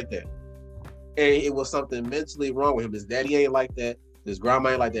 something like that. And it was something mentally wrong with him. His daddy ain't like that. His grandma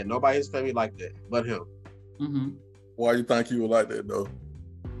ain't like that. Nobody in his family like that but him. Mm-hmm. Why you think you were like that, though?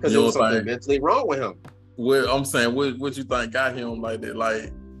 Because there was something mentally wrong with him. What I'm saying, what you think got him like that?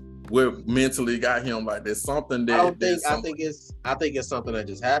 Like, what mentally got him like that? Something that I think it's something that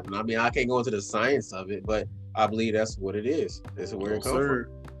just happened. I mean, I can't go into the science of it, but I believe that's what it is. That's where it comes from.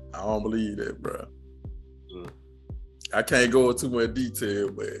 I don't believe that, bro. I can't go into too much detail,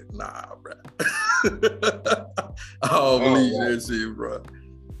 but nah, bro. I don't believe that shit, bro.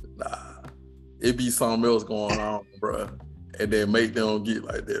 Nah, it be something else going on, bro, and then make them get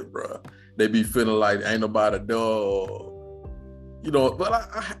like that, bro. They be feeling like ain't nobody dog, you know. But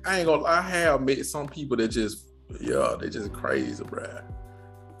I ain't gonna. I have met some people that just they just crazy, bro,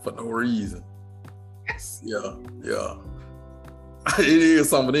 for no reason. Yeah. It is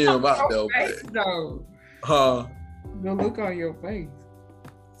some of them out there, though. Huh? The look on your face.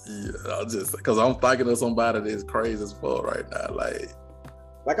 Yeah, because I'm thinking of somebody that's crazy as fuck right now.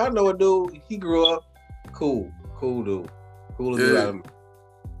 Like I know a dude. He grew up cool dude, cool dude. Out of him.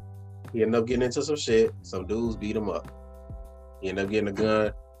 He ended up getting into some shit. Some dudes beat him up. He ended up getting a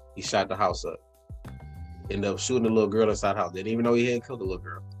gun. He shot the house up. Ended up shooting the little girl inside the house. Didn't even know he had killed the little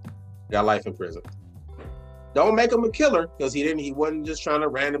girl. Got life in prison. Don't make him a killer because he wasn't just trying to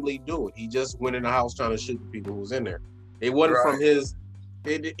randomly do it. He just went in the house trying to shoot the people who was in there. It wasn't from his.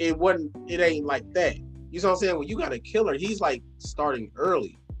 It ain't like that. You know what I'm saying? When you got a killer, he's like starting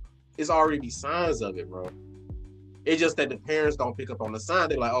early. It's already signs of it, bro. It's just that the parents don't pick up on the sign.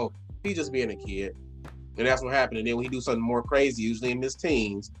 They're like, oh, he's just being a kid. And that's what happened. And then when he do something more crazy, usually in his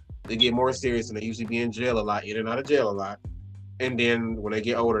teens, they get more serious and they usually be in jail a lot, in and out of jail a lot. And then when they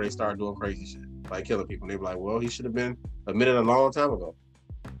get older, they start doing crazy shit, like killing people. And they be like, well, he should have been admitted a long time ago.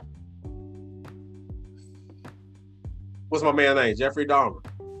 What's my man's name? Jeffrey Dahmer.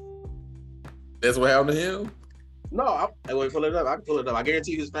 That's what happened to him? No, I won't pull it up. I can pull it up. I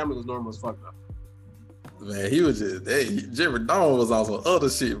guarantee you his family was normal as fuck though. Man, he was just, Jeffrey Dahmer was on some other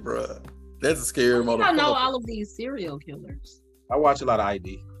shit, bro. That's a scary motherfucker. I know all of these serial killers. I watch a lot of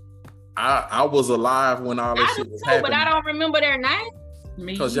ID. I was alive when all this shit was happening. But I don't remember their name.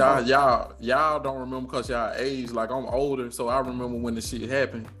 Because y'all don't remember because y'all age. Like, I'm older, so I remember when the shit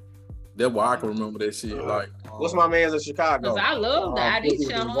happened. That's why I can remember that shit. Like, what's my man's in Chicago? Because I love the ID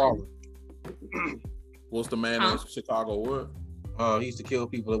channel. What's the man in Chicago? What? He used to kill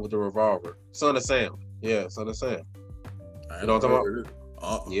people with the revolver. Son of Sam. Yeah, Son of Sam. You know what I'm talking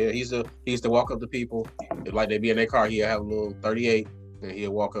about? Yeah, he used to walk up to people like they be in their car. He'd have a little 38, and he'd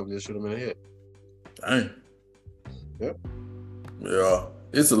walk up and just shoot them in the head. Dang. Yep. Yeah,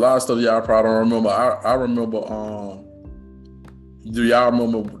 it's a lot of stuff y'all probably don't remember. I remember. Do y'all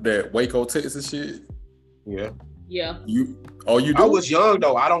remember that Waco, Texas shit? Yeah. Yeah. You do? I was young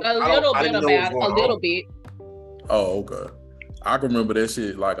though. A little bit. Oh, okay. I can remember that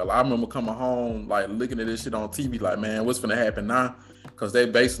shit. Like, I remember coming home, like looking at this shit on TV, like, man, what's gonna happen now? Because they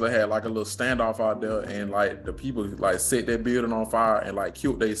basically had like a little standoff out there, and like the people like set that building on fire and like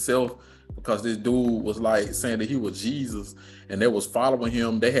killed themselves because this dude was like saying that he was Jesus, and they was following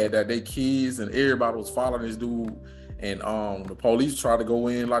him. They had their kids, and everybody was following this dude. And the police tried to go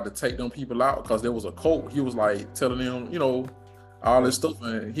in like to take them people out because there was a cult. He was like telling them, you know, all this stuff,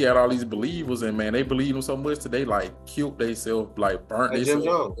 and he had all these believers, and man, they believed him so much that they like killed themselves, like burnt like Jim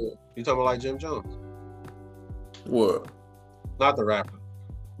themselves. Jones. You talking about like Jim Jones? What? Not the rapper,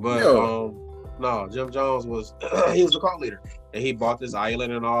 but no, Jim Jones was he was the cult leader, and he bought this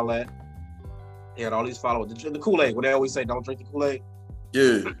island and all that. He had all these followers. The Kool-Aid, when they always say don't drink the Kool-Aid.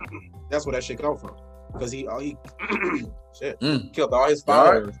 Yeah, that's where that shit come from. Because he killed all his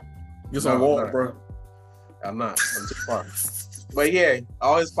followers. Get some water, bro. I'm not. I'm too far. But yeah,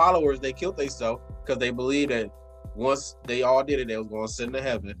 all his followers, they killed themselves because they believed that once they all did it, they was going to send to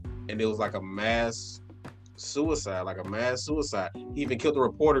heaven. And it was like a mass suicide. He even killed the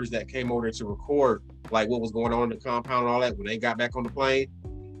reporters that came over there to record like what was going on in the compound and all that. When they got back on the plane,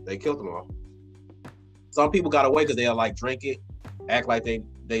 they killed them all. Some people got away because they'll like drink it, act like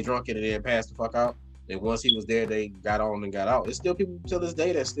they drunk it and then pass the fuck out. And once he was there, they got on and got out. There's still people to this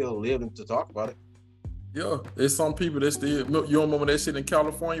day that still live to talk about it. Yeah, there's some people that still. You don't remember that shit in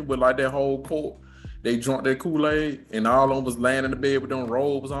California with like that whole court? They drunk their Kool-Aid and all of them was laying in the bed with them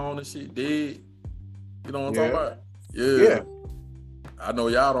robes on and shit, dead. You know what I'm talking about? Yeah. I know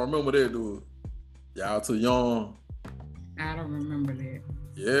y'all don't remember that, dude. Y'all too young. I don't remember that.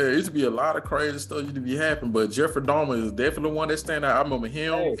 Yeah, it used to be a lot of crazy stuff used to be happening, but Jeffrey Dahmer is definitely one that stand out. I remember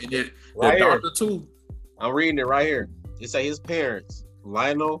him and that doctor too. I'm reading it right here. It say his parents,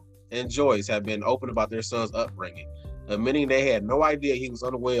 Lionel and Joyce, have been open about their son's upbringing, admitting they had no idea he was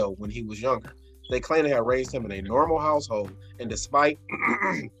unwell when he was younger. They claim to have raised him in a normal household, and despite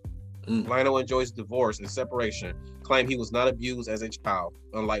Lionel and Joyce's divorce and separation, claim he was not abused as a child,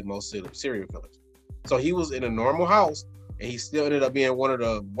 unlike most serial killers. So he was in a normal house, and he still ended up being one of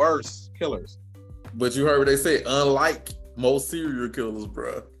the worst killers. But you heard what they say, unlike most serial killers,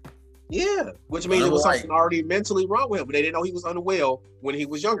 bro. Yeah, which means it was something already mentally wrong with him, but they didn't know he was unwell when he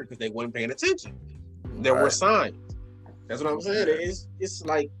was younger because they weren't paying attention. There were signs. That's what I'm saying. It's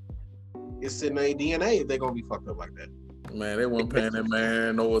like it's in their DNA if they're gonna be fucked up like that. Man, they weren't paying that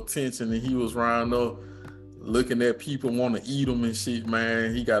man no attention, and he was round up looking at people want to eat him and shit.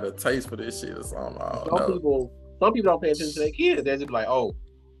 Man, he got a taste for this shit or something. Some people don't pay attention to their kids. They're just like, oh,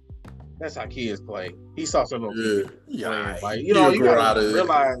 that's how kids play. He saw some of them. Yeah. Like, you gotta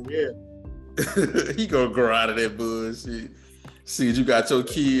realize, he gonna grow out of that bullshit. See, you got your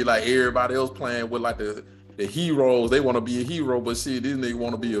kid like everybody else playing with like the heroes. They want to be a hero, but shit, this nigga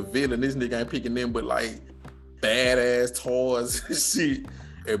want to be a villain. This nigga ain't picking them but like badass toys and shit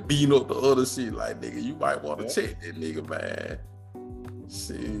and beating up the other shit. Like, nigga, you might want to check that nigga, man.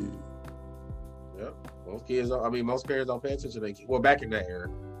 Shit. Yep. Most parents don't pay attention to their kids. Well, back in that era,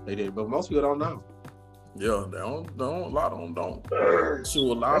 they did, but most people don't know. Yeah, they don't. A lot of them don't.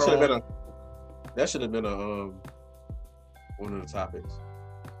 Sure, a lot that should have been one of the topics.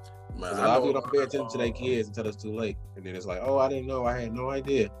 Man, a lot of people don't pay attention to their kids until it's too late, and then it's like, oh, I didn't know. I had no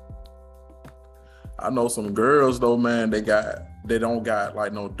idea. I know some girls though, man. They don't got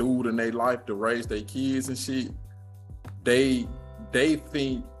like no dude in their life to raise their kids and shit. They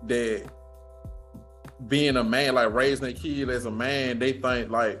think that being a man, like raising a kid as a man, they think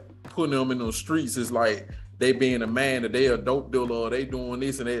like putting them in the streets is like they being a man, that they a dope dealer, or they doing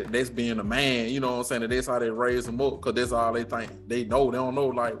this and that's being a man. You know what I'm saying? And that's how they raise them up, because that's all they think. They know. They don't know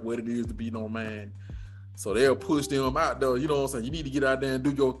like what it is to be no man. So they'll push them out there. You know what I'm saying? You need to get out there and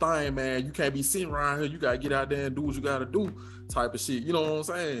do your thing, man. You can't be sitting around here. You gotta get out there and do what you gotta do, type of shit. You know what I'm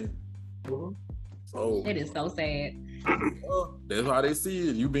saying? Mm-hmm. So it is so sad. That's how they see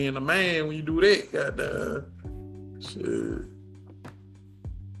it. You being a man when you do that. Goddamn. Shit.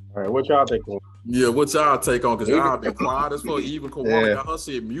 All right, what y'all think? Yeah, what y'all take on? Because y'all been quiet as fuck. Even Kawana got her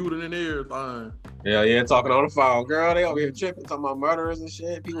shit muted and everything. Yeah, talking on the phone. Girl, they over here tripping, talking about murderers and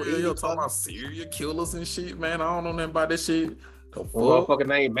shit. People talking about serial killers and shit, man. I don't know nothing about that shit. The fuck? Motherfucking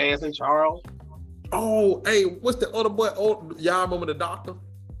name Manson Charles. Oh, hey, what's the other boy? Oh, y'all remember the doctor?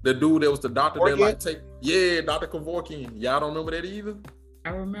 The dude that was the doctor that like take, Dr. Kevorkian. Y'all don't remember that either? I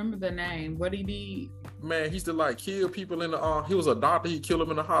remember the name. What he did? Man, he used to like kill people in the he was a doctor, he killed them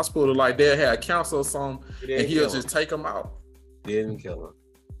in the hospital, like they had cancer or something, and he'll just take them out. He didn't kill him.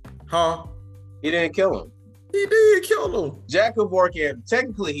 Huh? He didn't kill him. He did kill him. Jack Kevorkian,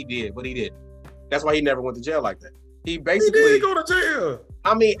 technically he did, but he didn't. That's why he never went to jail like that. He did go to jail.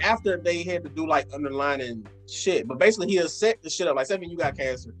 I mean, after they had to do like underlining shit, but basically he'll set the shit up. Like, say you got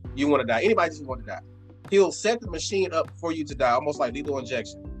cancer, you want to die. Anybody just want to die. He'll set the machine up for you to die, almost like lethal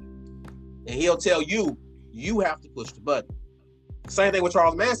injection. And he'll tell you, you have to push the button. Same thing with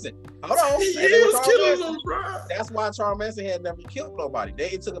Charles Manson. Hold on. He was killing them, bro. That's why Charles Manson had never killed nobody.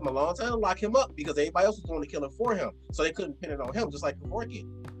 It took him a long time to lock him up because everybody else was doing the killing for him. So they couldn't pin it on him, just like Kevorkian.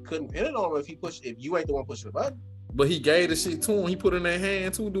 Couldn't pin it on him if you ain't the one pushing the button. But he gave the shit to him. He put it in their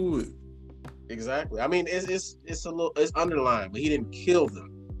hand to do it. Exactly. I mean, it's underlined, but he didn't kill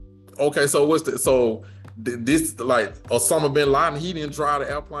them. Okay, so this like Osama bin Laden, he didn't drive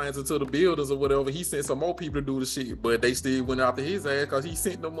the airplanes into the buildings or whatever. He sent some more people to do the shit, but they still went after his ass because he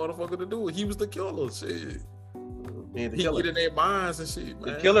sent the motherfucker to do it. He was the killer. Shit. He get in their minds and shit,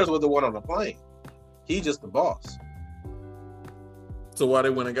 man. The killers was the one on the plane. He just the boss. So why they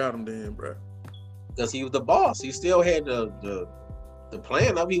went and got him then, bro? Because he was the boss. He still had the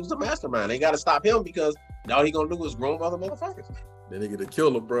plan of. He was the mastermind. They got to stop him because all he gonna do is groom other motherfuckers. That nigga the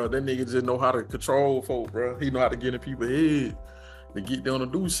killer, bro. That nigga just know how to control folk, bro. He know how to get in people's head to get them to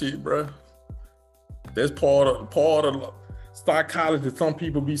do shit, bro. That's part of psychology. Some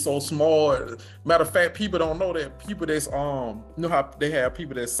people be so smart. Matter of fact, people don't know that. People that's you know how they have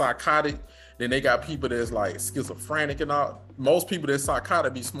people that's psychotic, then they got people that's like schizophrenic and all. Most people that's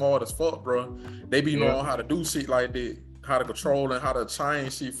psychotic be smart as fuck, bro. They be knowing how to do shit like that, how to control and how to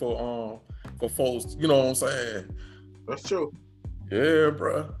change shit for folks. You know what I'm saying? That's true. Yeah,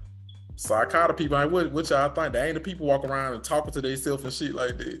 bro. Psychotic people ain't what y'all think. They ain't the people walking around and talking to themselves and shit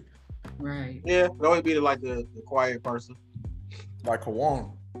like that. Right. Yeah, it always be like the quiet person. Like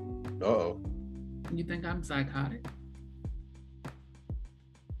Kawan. Uh-oh. You think I'm psychotic?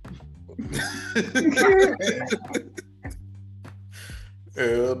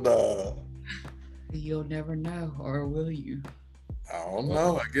 Hell nah. You'll never know, or will you? I don't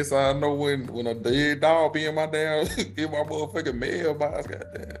know. I guess I know when a dead dog be in my damn in my motherfucking mailbox.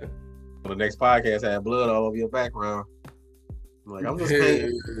 Goddamn. The next podcast had blood all over your background. I'm like, I'm just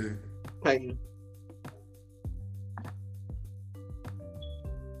painting.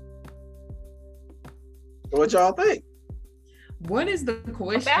 What y'all think? What is the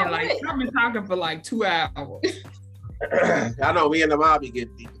question? Like, I've been talking for like 2 hours. I know we in the mob be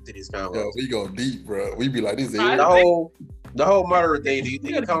getting deep into these conversations. Yo, we go deep, bro. We be like, this is the whole murder thing. Do you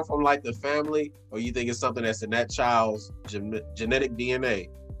think it comes from like the family, or you think it's something that's in that child's genetic DNA?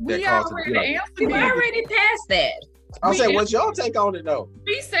 We already passed that. I'll say, what's your take on it though?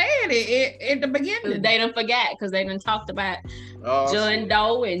 We said it at the beginning. They done forgot because they done talked about John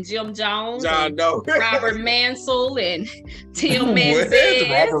Doe and Jim Jones, John Doe, Robert Mansell and Tim Mansell.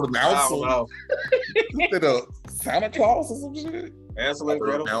 Robert Mansell. Santa Claus or some shit.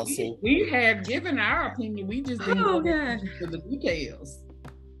 We have given our opinion. We just didn't go into the details.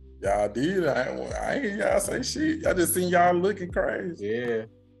 Y'all did. I ain't hear y'all say shit. I just seen y'all looking crazy. Yeah.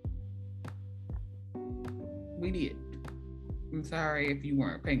 We did. I'm sorry if you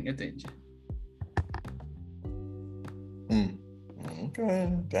weren't paying attention.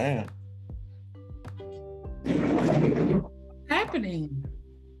 Okay. Damn. What's happening?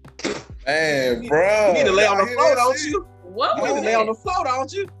 Man, bro. You need to lay on the floor, don't you? What was you need to lay on the floor,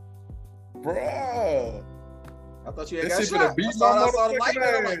 don't you? Bro. I thought you had got shot. I saw the lightning.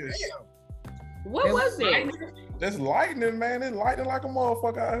 I'm like, damn. What was it? That's lightning, man. It's lightning like a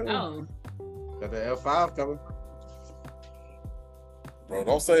motherfucker out here. Oh. Got the F5 coming. Bro,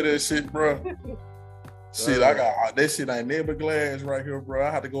 don't say that shit, bro. Shit, I got that shit ain't never glass right here, bro.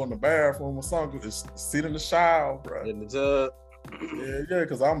 I had to go in the bathroom or something. Just sit in the shower, bro. In the tub. Yeah,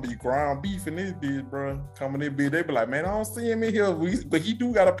 because I'm be ground beef in this bitch, bro. Coming in bitch, they be like, man, I don't see him in here. But he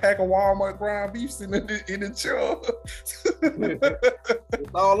do got a pack of Walmart ground beef sitting in the chair. It's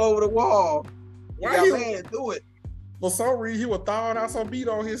all over the wall. Why he man do it? For some reason, he was thawing out some meat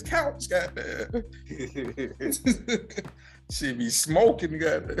on his couch, goddamn. She be smoking,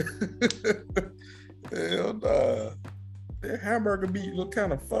 goddamn. Hell nah. That hamburger meat look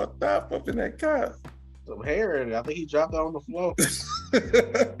kind of fucked up in that car. Some hair in it. I think he dropped it on the floor.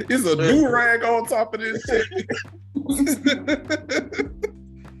 It's a new rag on top of this shit.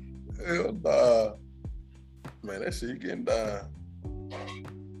 Hell nah. Man, that shit getting done.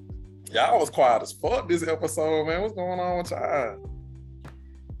 Y'all was quiet as fuck this episode, man. What's going on with y'all?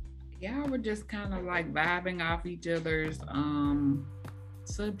 Y'all were just kind of like vibing off each other's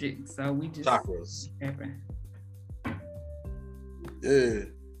subjects. So we just chakras. Yeah.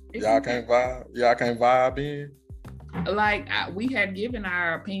 Y'all can't vibe in. Like we had given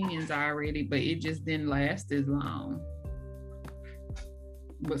our opinions already, but it just didn't last as long.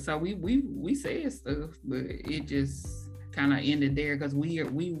 But so we said stuff, but it just kind of ended there because we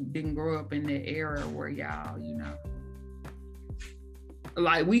didn't grow up in that era where y'all, you know,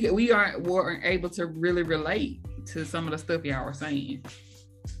 like we weren't able to really relate to some of the stuff y'all were saying.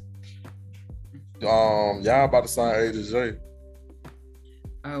 Y'all about the same age as Jay.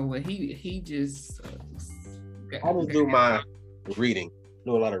 Oh well, he just. I just do my reading.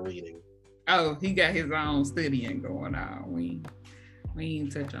 Do a lot of reading. Oh, he got his own studying going on. We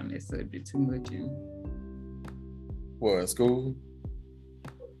ain't touch on that subject too much in school?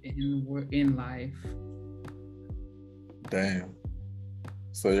 In life. Damn.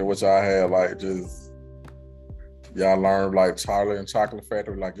 So yeah, what y'all had like just y'all learned like Charlie and Chocolate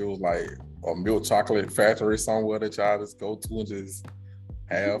Factory, like it was like a milk chocolate factory somewhere that y'all just go to and just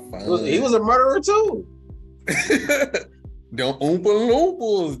have fun. He was a murderer too. Them Oompa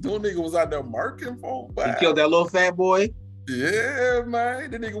Loompas. Them nigga was out there murking folk. He killed that little fat boy. Yeah,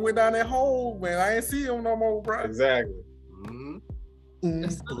 man. The nigga went down that hole, man. I ain't see him no more, bro. Exactly. He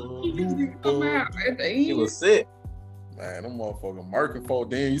was sick. Man, them motherfucking murking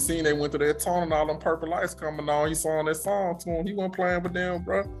folk. Then you seen they went to that tunnel and all them purple lights coming on. He saw that song to him. He wasn't playing with them,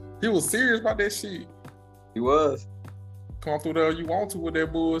 bro. He was serious about that shit. He was. Come through there you want to with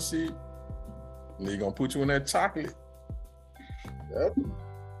that bullshit. And he gonna put you in that chocolate. Yep.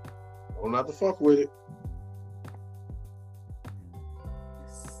 Well, not to fuck with it.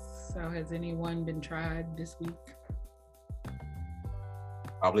 So has anyone been tried this week?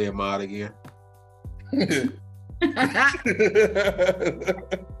 Probably a mod again.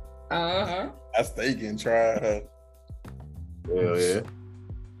 Uh-huh. I stay getting tried. Hell yeah.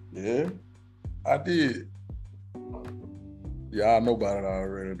 Yeah, I did. Y'all know about it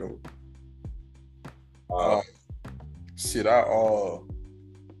already though. Shit, I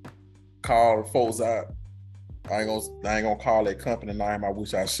called folks out. I ain't gonna call that company name. I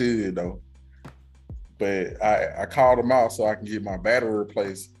wish I should though. But I called them out so I can get my battery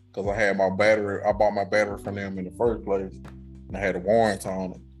replaced because I had my battery. I bought my battery from them in the first place, and I had a warranty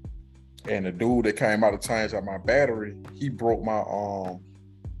on it. And the dude that came out to change out my battery, he broke my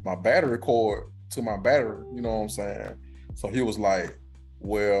my battery cord to my battery. You know what I'm saying? So he was like,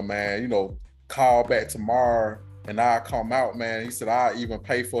 "Well, man, you know, call back tomorrow and I'll come out, man." He said, "I'll even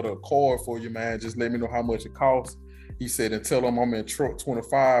pay for the cord for you, man. Just let me know how much it costs." He said, "And tell them I'm in truck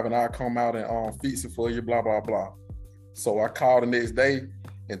 25 and I'll come out and fix it for you, blah, blah, blah." So I called the next day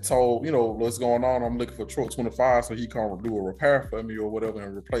and told, you know, what's going on. I'm looking for truck 25 so he can do a repair for me or whatever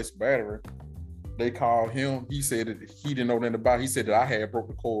and replace the battery. They called him. He said that he didn't know nothing about it. He said that I had broke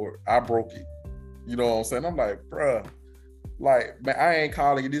the cord. I broke it. You know what I'm saying? I'm like, bruh, like, man, I ain't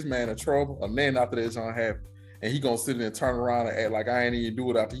calling this man in trouble. And then after that's gonna happen. And he gonna sit there and turn around and act like I ain't even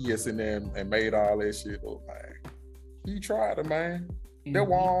do it after he had sitting there and made all that shit. Oh, man. He tried it, man. Mm-hmm. That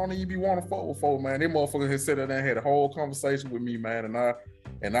why I don't even be wanting to fuck with folk, man. Them motherfuckers had sat there and had a whole conversation with me, man.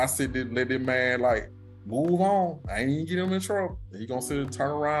 And I sit there and let that man like move on. I ain't even get him in trouble. He gonna sit and turn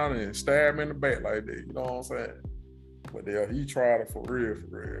around and stab me in the back like that. You know what I'm saying? But yeah, he tried it for real, for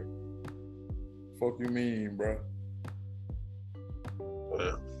real. Fuck you mean, bro?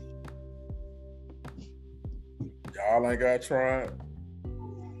 Yeah. Y'all ain't got tried?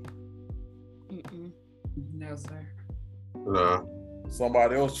 No, sir. No.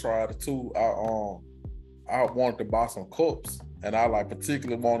 Somebody else tried it too. I wanted to buy some cups, and I like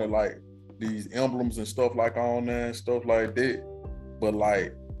particularly wanted like these emblems and stuff like on there and stuff like that. But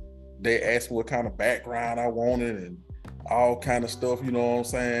like they asked what kind of background I wanted and all kind of stuff, you know what I'm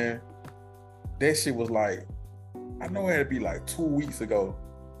saying? that shit was like, I know it had to be like 2 weeks ago,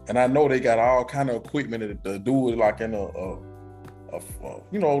 and I know they got all kind of equipment to do it like in a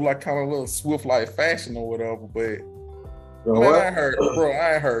you know, like kind of a little swift like fashion or whatever. But man, I ain't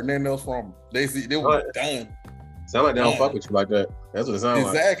heard nothing else from them. They were done. Sound like they don't fuck with you like that. That's what it sounds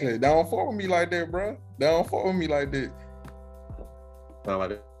like. Exactly. They don't fuck with me like that, bro. They don't fuck with me like that. Sound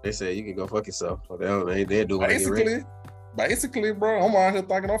like they said you can go fuck yourself. They do Basically, bro, I'm out here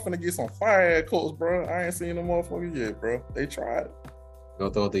thinking I'm finna get some fire coats, bro. I ain't seen them motherfuckers yet, bro. They tried it. Go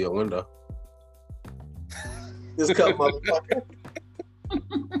throw it through your window. This cup motherfucker.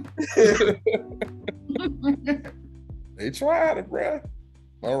 They tried it, bro.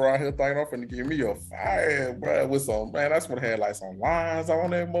 I'm around here thinking I'm finna give me a fire, bro, with some, man, that's what had like some lines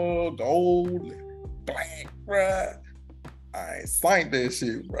on that mug, gold, black, bro. I ain't signed that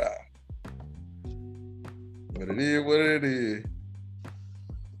shit, bro. But it is what it is.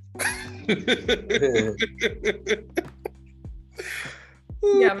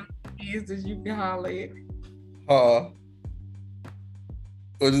 Yeah, business you can holler at.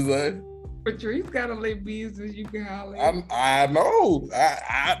 What'd you say? Patrice got a little business you can holler at. I know.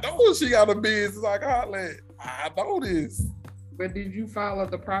 I know she got a business I can holler at. I know this. But did you follow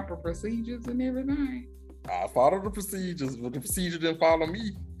the proper procedures and everything? I followed the procedures, but the procedure didn't follow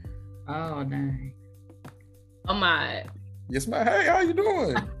me. Oh, dang. Oh my. Yes, man. Hey, how you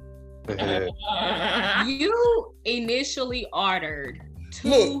doing? You initially ordered two.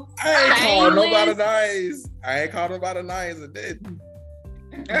 Look, I ain't called nobody nice. I ain't called nobody nice and didn't.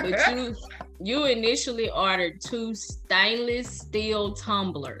 But you initially ordered 2 stainless steel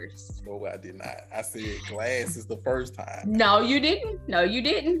tumblers. No, I did not. I said glasses the first time. No, you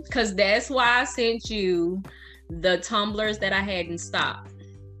didn't. Because that's why I sent you the tumblers that I had in stock.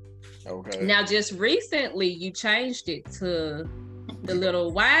 Okay. Now, just recently, you changed it to the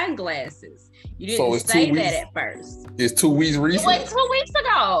little wine glasses. You didn't say that at first. It's 2 weeks recent? It was 2 weeks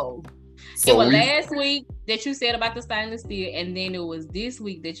ago. So it was last week that you said about the stainless steel, and then it was this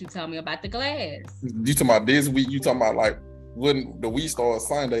week that you told me about the glass. You talking about this week? You talking about like when the week started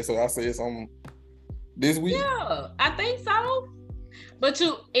Sunday? So I said something this week? Yeah, I think so. But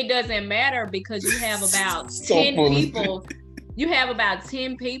it doesn't matter because you have about 10 people. You have about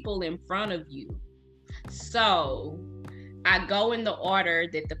 10 people in front of you. So I go in the order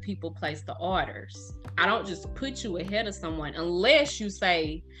that the people place the orders. I don't just put you ahead of someone unless you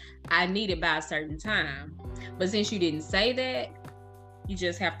say, I need it by a certain time. But since you didn't say that, you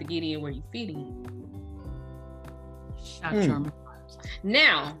just have to get in where you fit in.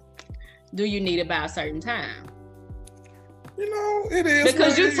 Now, do you need it by a certain time? You know, it is.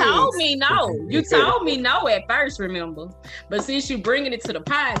 Because you told me no. You told me no at first, remember? But since you bringing it to the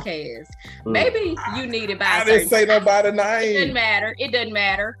podcast, maybe you need it by a certain time. I didn't say nobody's name. It doesn't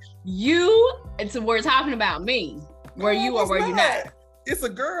matter. We're talking about me. Were you or were you not? It's a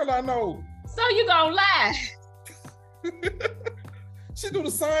girl I know. So you gonna lie. She do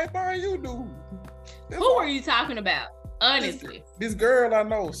the same thing you do. Who are you talking about? Honestly. This girl I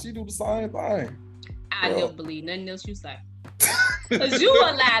know, she do the same thing. I don't believe nothing else you say. Because you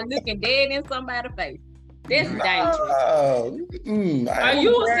a lie looking dead in somebody's face. That's dangerous. Are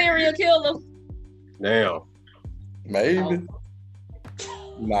you a serial killer? Damn. Maybe.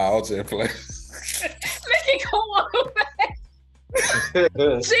 Nah, I'll just play. Let me go on back.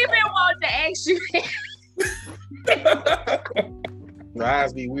 She been wanting to ask you that. The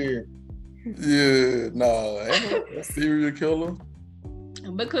eyes be weird. Yeah, nah, ain't a serial killer.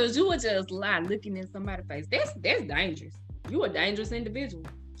 Because you would just lie looking in somebody's face. That's dangerous. You a dangerous individual.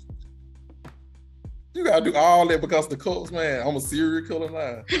 You gotta do all that because the Cubs, man. I'm a serial killer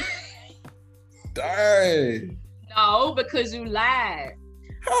now. Dang. No, because you lied.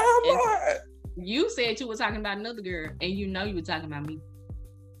 How I lied? You said you were talking about another girl, and you know you were talking about me.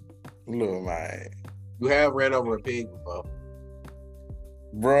 Look, man. You have ran over a pig before.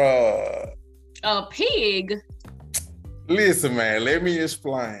 Bruh. A pig? Listen, man, let me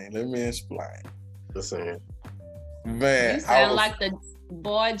explain. Listen. Man, you sound like the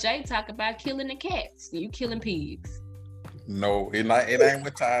boy Jay talk about killing the cats. You killing pigs. No, it ain't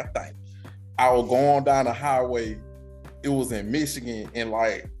what y'all think. I was going down the highway. It was in Michigan, and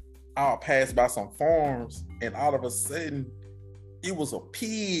like I passed by some farms, and all of a sudden, it was a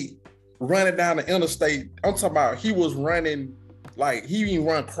pig running down the interstate. I'm talking about he was running like he didn't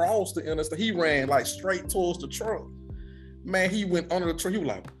run across the interstate. He ran like straight towards the truck. Man, he went under the truck. He was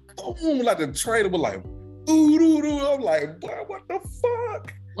like, boom, like the trailer was like, ooh, doo, doo. I'm like, boy, what the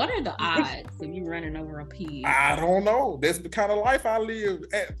fuck? What are the odds of you running over a pig? I don't know. That's the kind of life I live.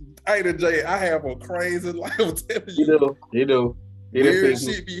 Hey, Jay, I have a crazy life. You do. weird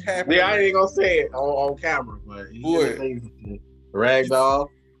shit be happening. Yeah, I ain't gonna say it on camera, but Ragdoll,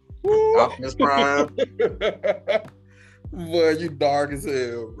 Optimus Prime. Boy, you dark as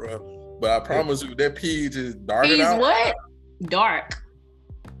hell, bro. But I promise you, that pig just darkened He's out. what? Dark.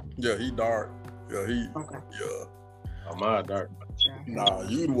 Yeah, he dark. Yeah, Okay. Yeah. I'm not dark. Nah,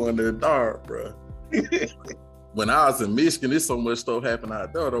 you the one that dark, bro. When I was in Michigan, there's so much stuff happened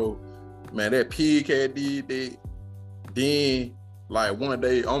out there, though. Man, that pig had did that. Then, like, one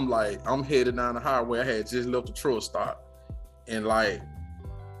day, I'm headed down the highway. I had just left the truck stop. And, like,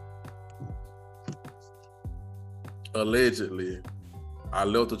 allegedly, I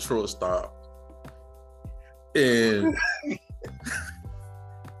left the truck stop. And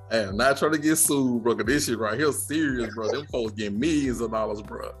I'm not trying to get sued, bro, because this shit right here serious, bro. Them folks getting millions of dollars,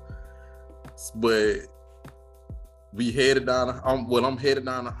 bro. But we headed down, I'm headed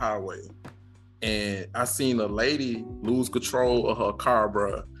down the highway, and I seen a lady lose control of her car,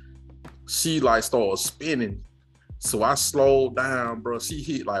 bro. She like started spinning. So I slowed down, bro. She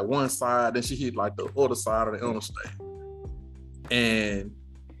hit like one side, then she hit like the other side of the interstate. And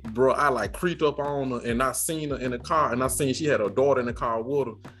bro, I like creeped up on her, and I seen her in the car, and I seen she had her daughter in the car with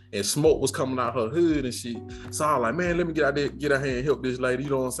her, and smoke was coming out her hood and shit. So I was like, man, let me get out there, get out here and help this lady, you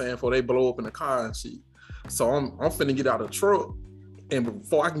know what I'm saying, before they blow up in the car and shit. So I'm finna get out of the truck, and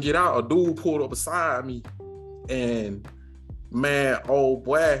before I can get out, a dude pulled up beside me, and man, oh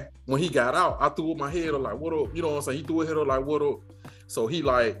boy, when he got out, I threw up my head up like, what up? You know what I'm saying? He threw his head up like, what up? So he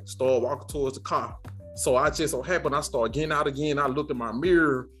like started walking towards the car. So I just so happened, I started getting out again. I looked in my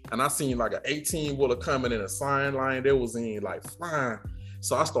mirror and I seen like an 18-wheeler coming in a sign line that was in like flying.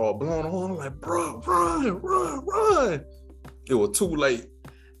 So I started blowing the horn like, bro, run. It was too late.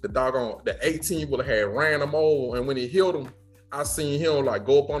 The 18-wheeler had ran him over, and when he hit him, I seen him like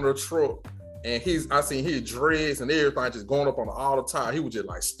go up under the truck, and I seen his dreads and everything just going up on all the tires. He was just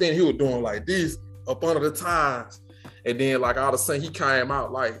like spinning. He was doing like this up under the tires. And then like all of a sudden he came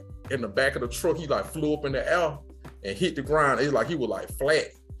out like in the back of the truck. He like flew up in the air and hit the ground. It's like he was like flat.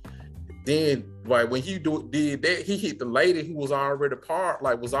 Then like when he did that, he hit the lady who was already parked,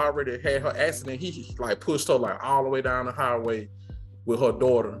 like was already had her accident. He like pushed her like all the way down the highway with her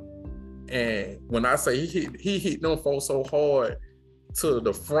daughter. And when I say he hit them folks so hard to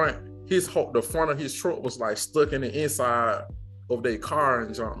the front, the front of his truck was like stuck in the inside of their car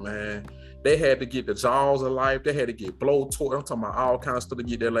and jump, man. They had to get the jaws of life. They had to get blowtorch. I'm talking about all kinds of stuff to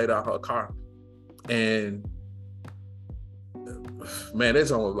get that lady out of her car. And man, that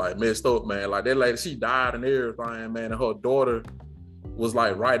joint was like messed up, man. Like that lady, she died and everything, man. And her daughter was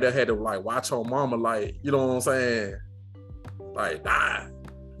like right there, had to like watch her mama, like, you know what I'm saying? Like die.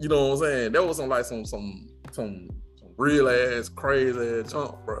 You know what I'm saying? That was some real ass crazy ass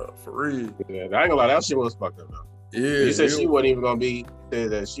jump, bro. For real. Yeah, I ain't gonna lie, that shit was fucked up though. Yeah. You said she wasn't even gonna be there,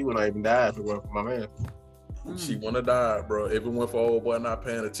 that she would not even die if it weren't for my man. She wouldn't have died, bro. If it went for old boy not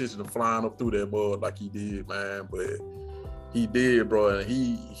paying attention and flying up through that mud like he did, man. But he did, bro. And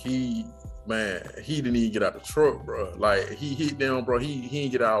he didn't even get out the truck, bro. Like he hit them, bro. He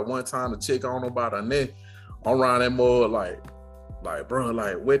didn't get out one time to check on nobody. And then around that mud, like, bro,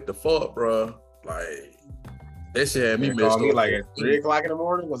 like, what the fuck, bro? Like, that shit had me messed up. Like at 3 o'clock in the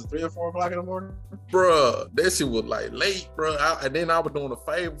morning? Was it 3 or 4 o'clock in the morning? Bro, that shit was like late, bro. And then I was doing a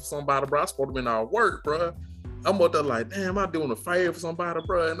favor for somebody, bro. I supposed to be in our work, bro. I'm up there like, damn, I'm doing a favor for somebody,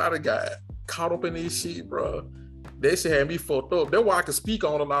 bro. And I done got caught up in this shit, bro. That shit had me fucked up. That's why I could speak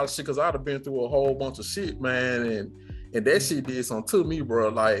on a lot of shit, because I'd have been through a whole bunch of shit, man. And that shit did something to me, bro.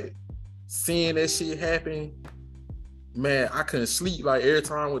 Like, seeing that shit happen, man, I couldn't sleep. Like, every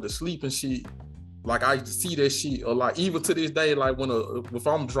time with the sleeping shit, like, I used to see that shit. Or like, even to this day, like, if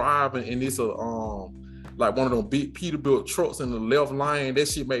I'm driving and it's like one of them big Peterbilt trucks in the left lane, that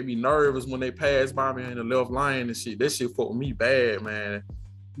shit make me nervous when they pass by me in the left lane and shit. That shit fucked me bad, man.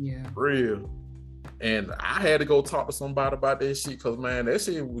 Yeah. Real. And I had to go talk to somebody about that shit, because, man, that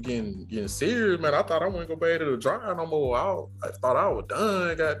shit was getting serious, man. I thought I wasn't gonna be able to drive no more. I thought I was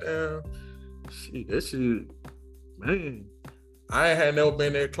done, goddamn. Shit, that shit, man. I had never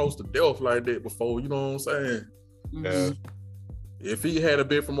been that close to death like that before, you know what I'm saying? Yeah. If he had a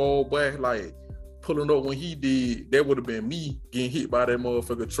bit from old boy, like, pulling up when he did, that would have been me getting hit by that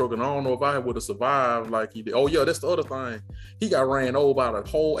motherfucker truck, and I don't know if I would have survived like he did. Oh yeah, that's the other thing. He got ran over by the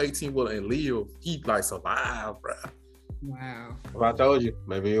whole 18-wheeler and lived. He like survived, bro. Wow. Well, I told you,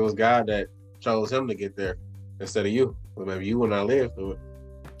 maybe it was God that chose him to get there instead of you. But maybe you would not live through it.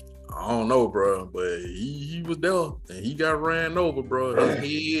 I don't know, bro, but he was there and he got ran over, bro.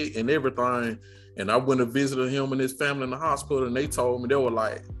 His head and everything. And I went and visited him and his family in the hospital, and they told me, they were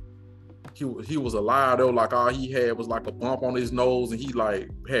like, he was alive though. Like all he had was like a bump on his nose, and he like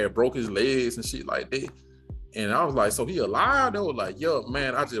had broke his legs and shit like that. And I was like, so he alive though? Like, yo,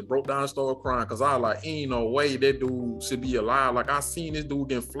 man, I just broke down and started crying because I was like, ain't no way that dude should be alive. Like I seen this dude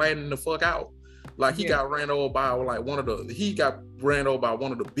getting flattened the fuck out. Like he got ran over by like one of the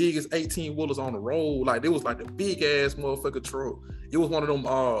biggest 18-wheelers on the road. Like it was like the big ass motherfucker truck. It was one of them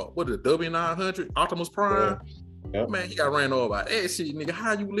W900 Optimus Prime. Yep. Man, he got ran over by that shit, nigga.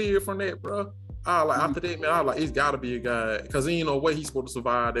 How you live from that, bro? I like after that, man, I was like, it's gotta be a guy. Cause ain't no way he's supposed to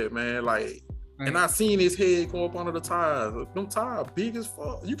survive that, man. Like, and I seen his head go up under the tires. Them tires big as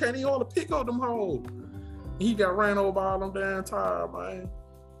fuck. You can't even hardly pick up them hoes. He got ran over by all them damn tires, man.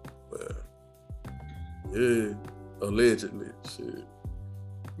 But yeah, allegedly, shit.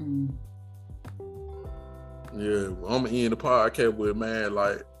 Yeah, well, I'm gonna end the podcast with, man,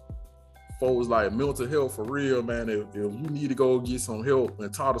 like, folks, like, mental health for real, man. If you need to go get some help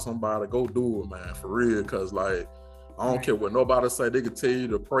and talk to somebody, go do it, man, for real. Cause like, I don't care what nobody say. They could tell you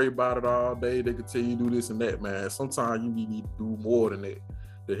to pray about it all day. They could tell you do this and that, man. Sometimes you need to do more than that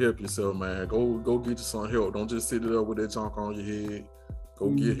to help yourself, man. Go get you some help. Don't just sit it up with that junk on your head. Go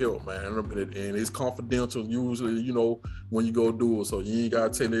get help, man. And it's confidential usually, you know, when you go do it. So you ain't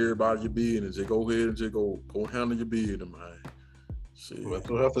gotta tell everybody your business. Just go ahead and just go handle your business, man. Shit.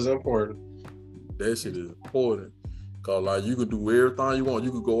 Mental health is important. That shit is important. Cause like you can do everything you want. You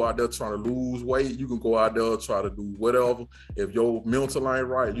can go out there trying to lose weight. You can go out there try to do whatever. If your mental ain't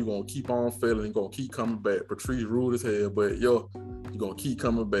right, you're gonna keep on failing. You're gonna keep coming back. Patrice rude as hell, but you're gonna keep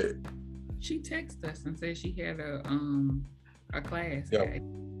coming back. She texted us and said she had a class. Yeah.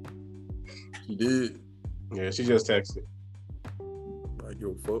 She did. Yeah, she just texted. Like,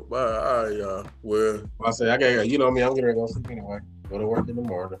 yo, fuck. Bye. All right, y'all. Well, I say I got, you know me, I'm gonna go sleep anyway. Go to work in the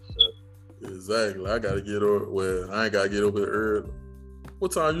morning. So. Exactly. I gotta get up. Well, I ain't gotta get up here early.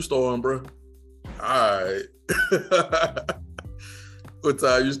 What time you starting, bro? All right. What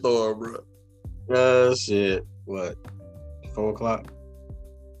time you starting, bro? Shit. What? 4 o'clock?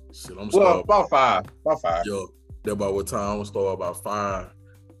 Shit, I'm starting. About 5. About 5. Yo, that about what time I'm gonna start? About 5.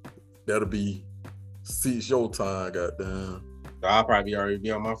 That'll be 6 your time, goddamn. I'll probably already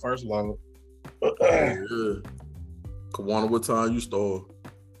be on my first one. Yeah. Kawana, what time you start?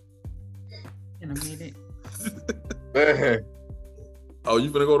 In a minute. Oh,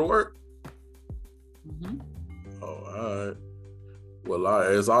 you finna go to work? Mm-hmm. Oh, all right. Well,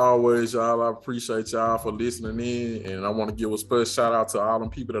 as always, y'all, I appreciate y'all for listening in, and I want to give a special shout out to all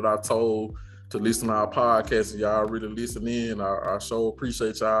them people that I told to listen to our podcast, and y'all really listen in. I sure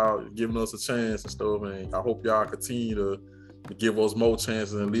appreciate y'all giving us a chance and stuff, and I hope y'all continue to give us more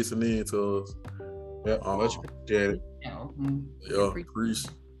chances and listen in to us. Yeah, much appreciate it. Yeah,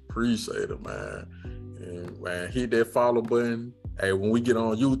 appreciate it, man. And man, hit that follow button. Hey, when we get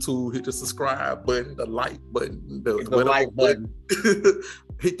on YouTube, hit the subscribe button, the like button, the like button.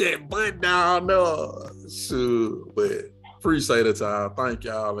 Hit that button down there. Sure. But appreciate it, y'all. Thank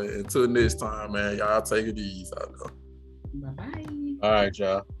y'all. And until next time, man, y'all take it easy out there. Bye-bye. All right,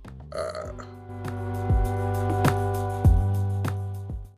 y'all.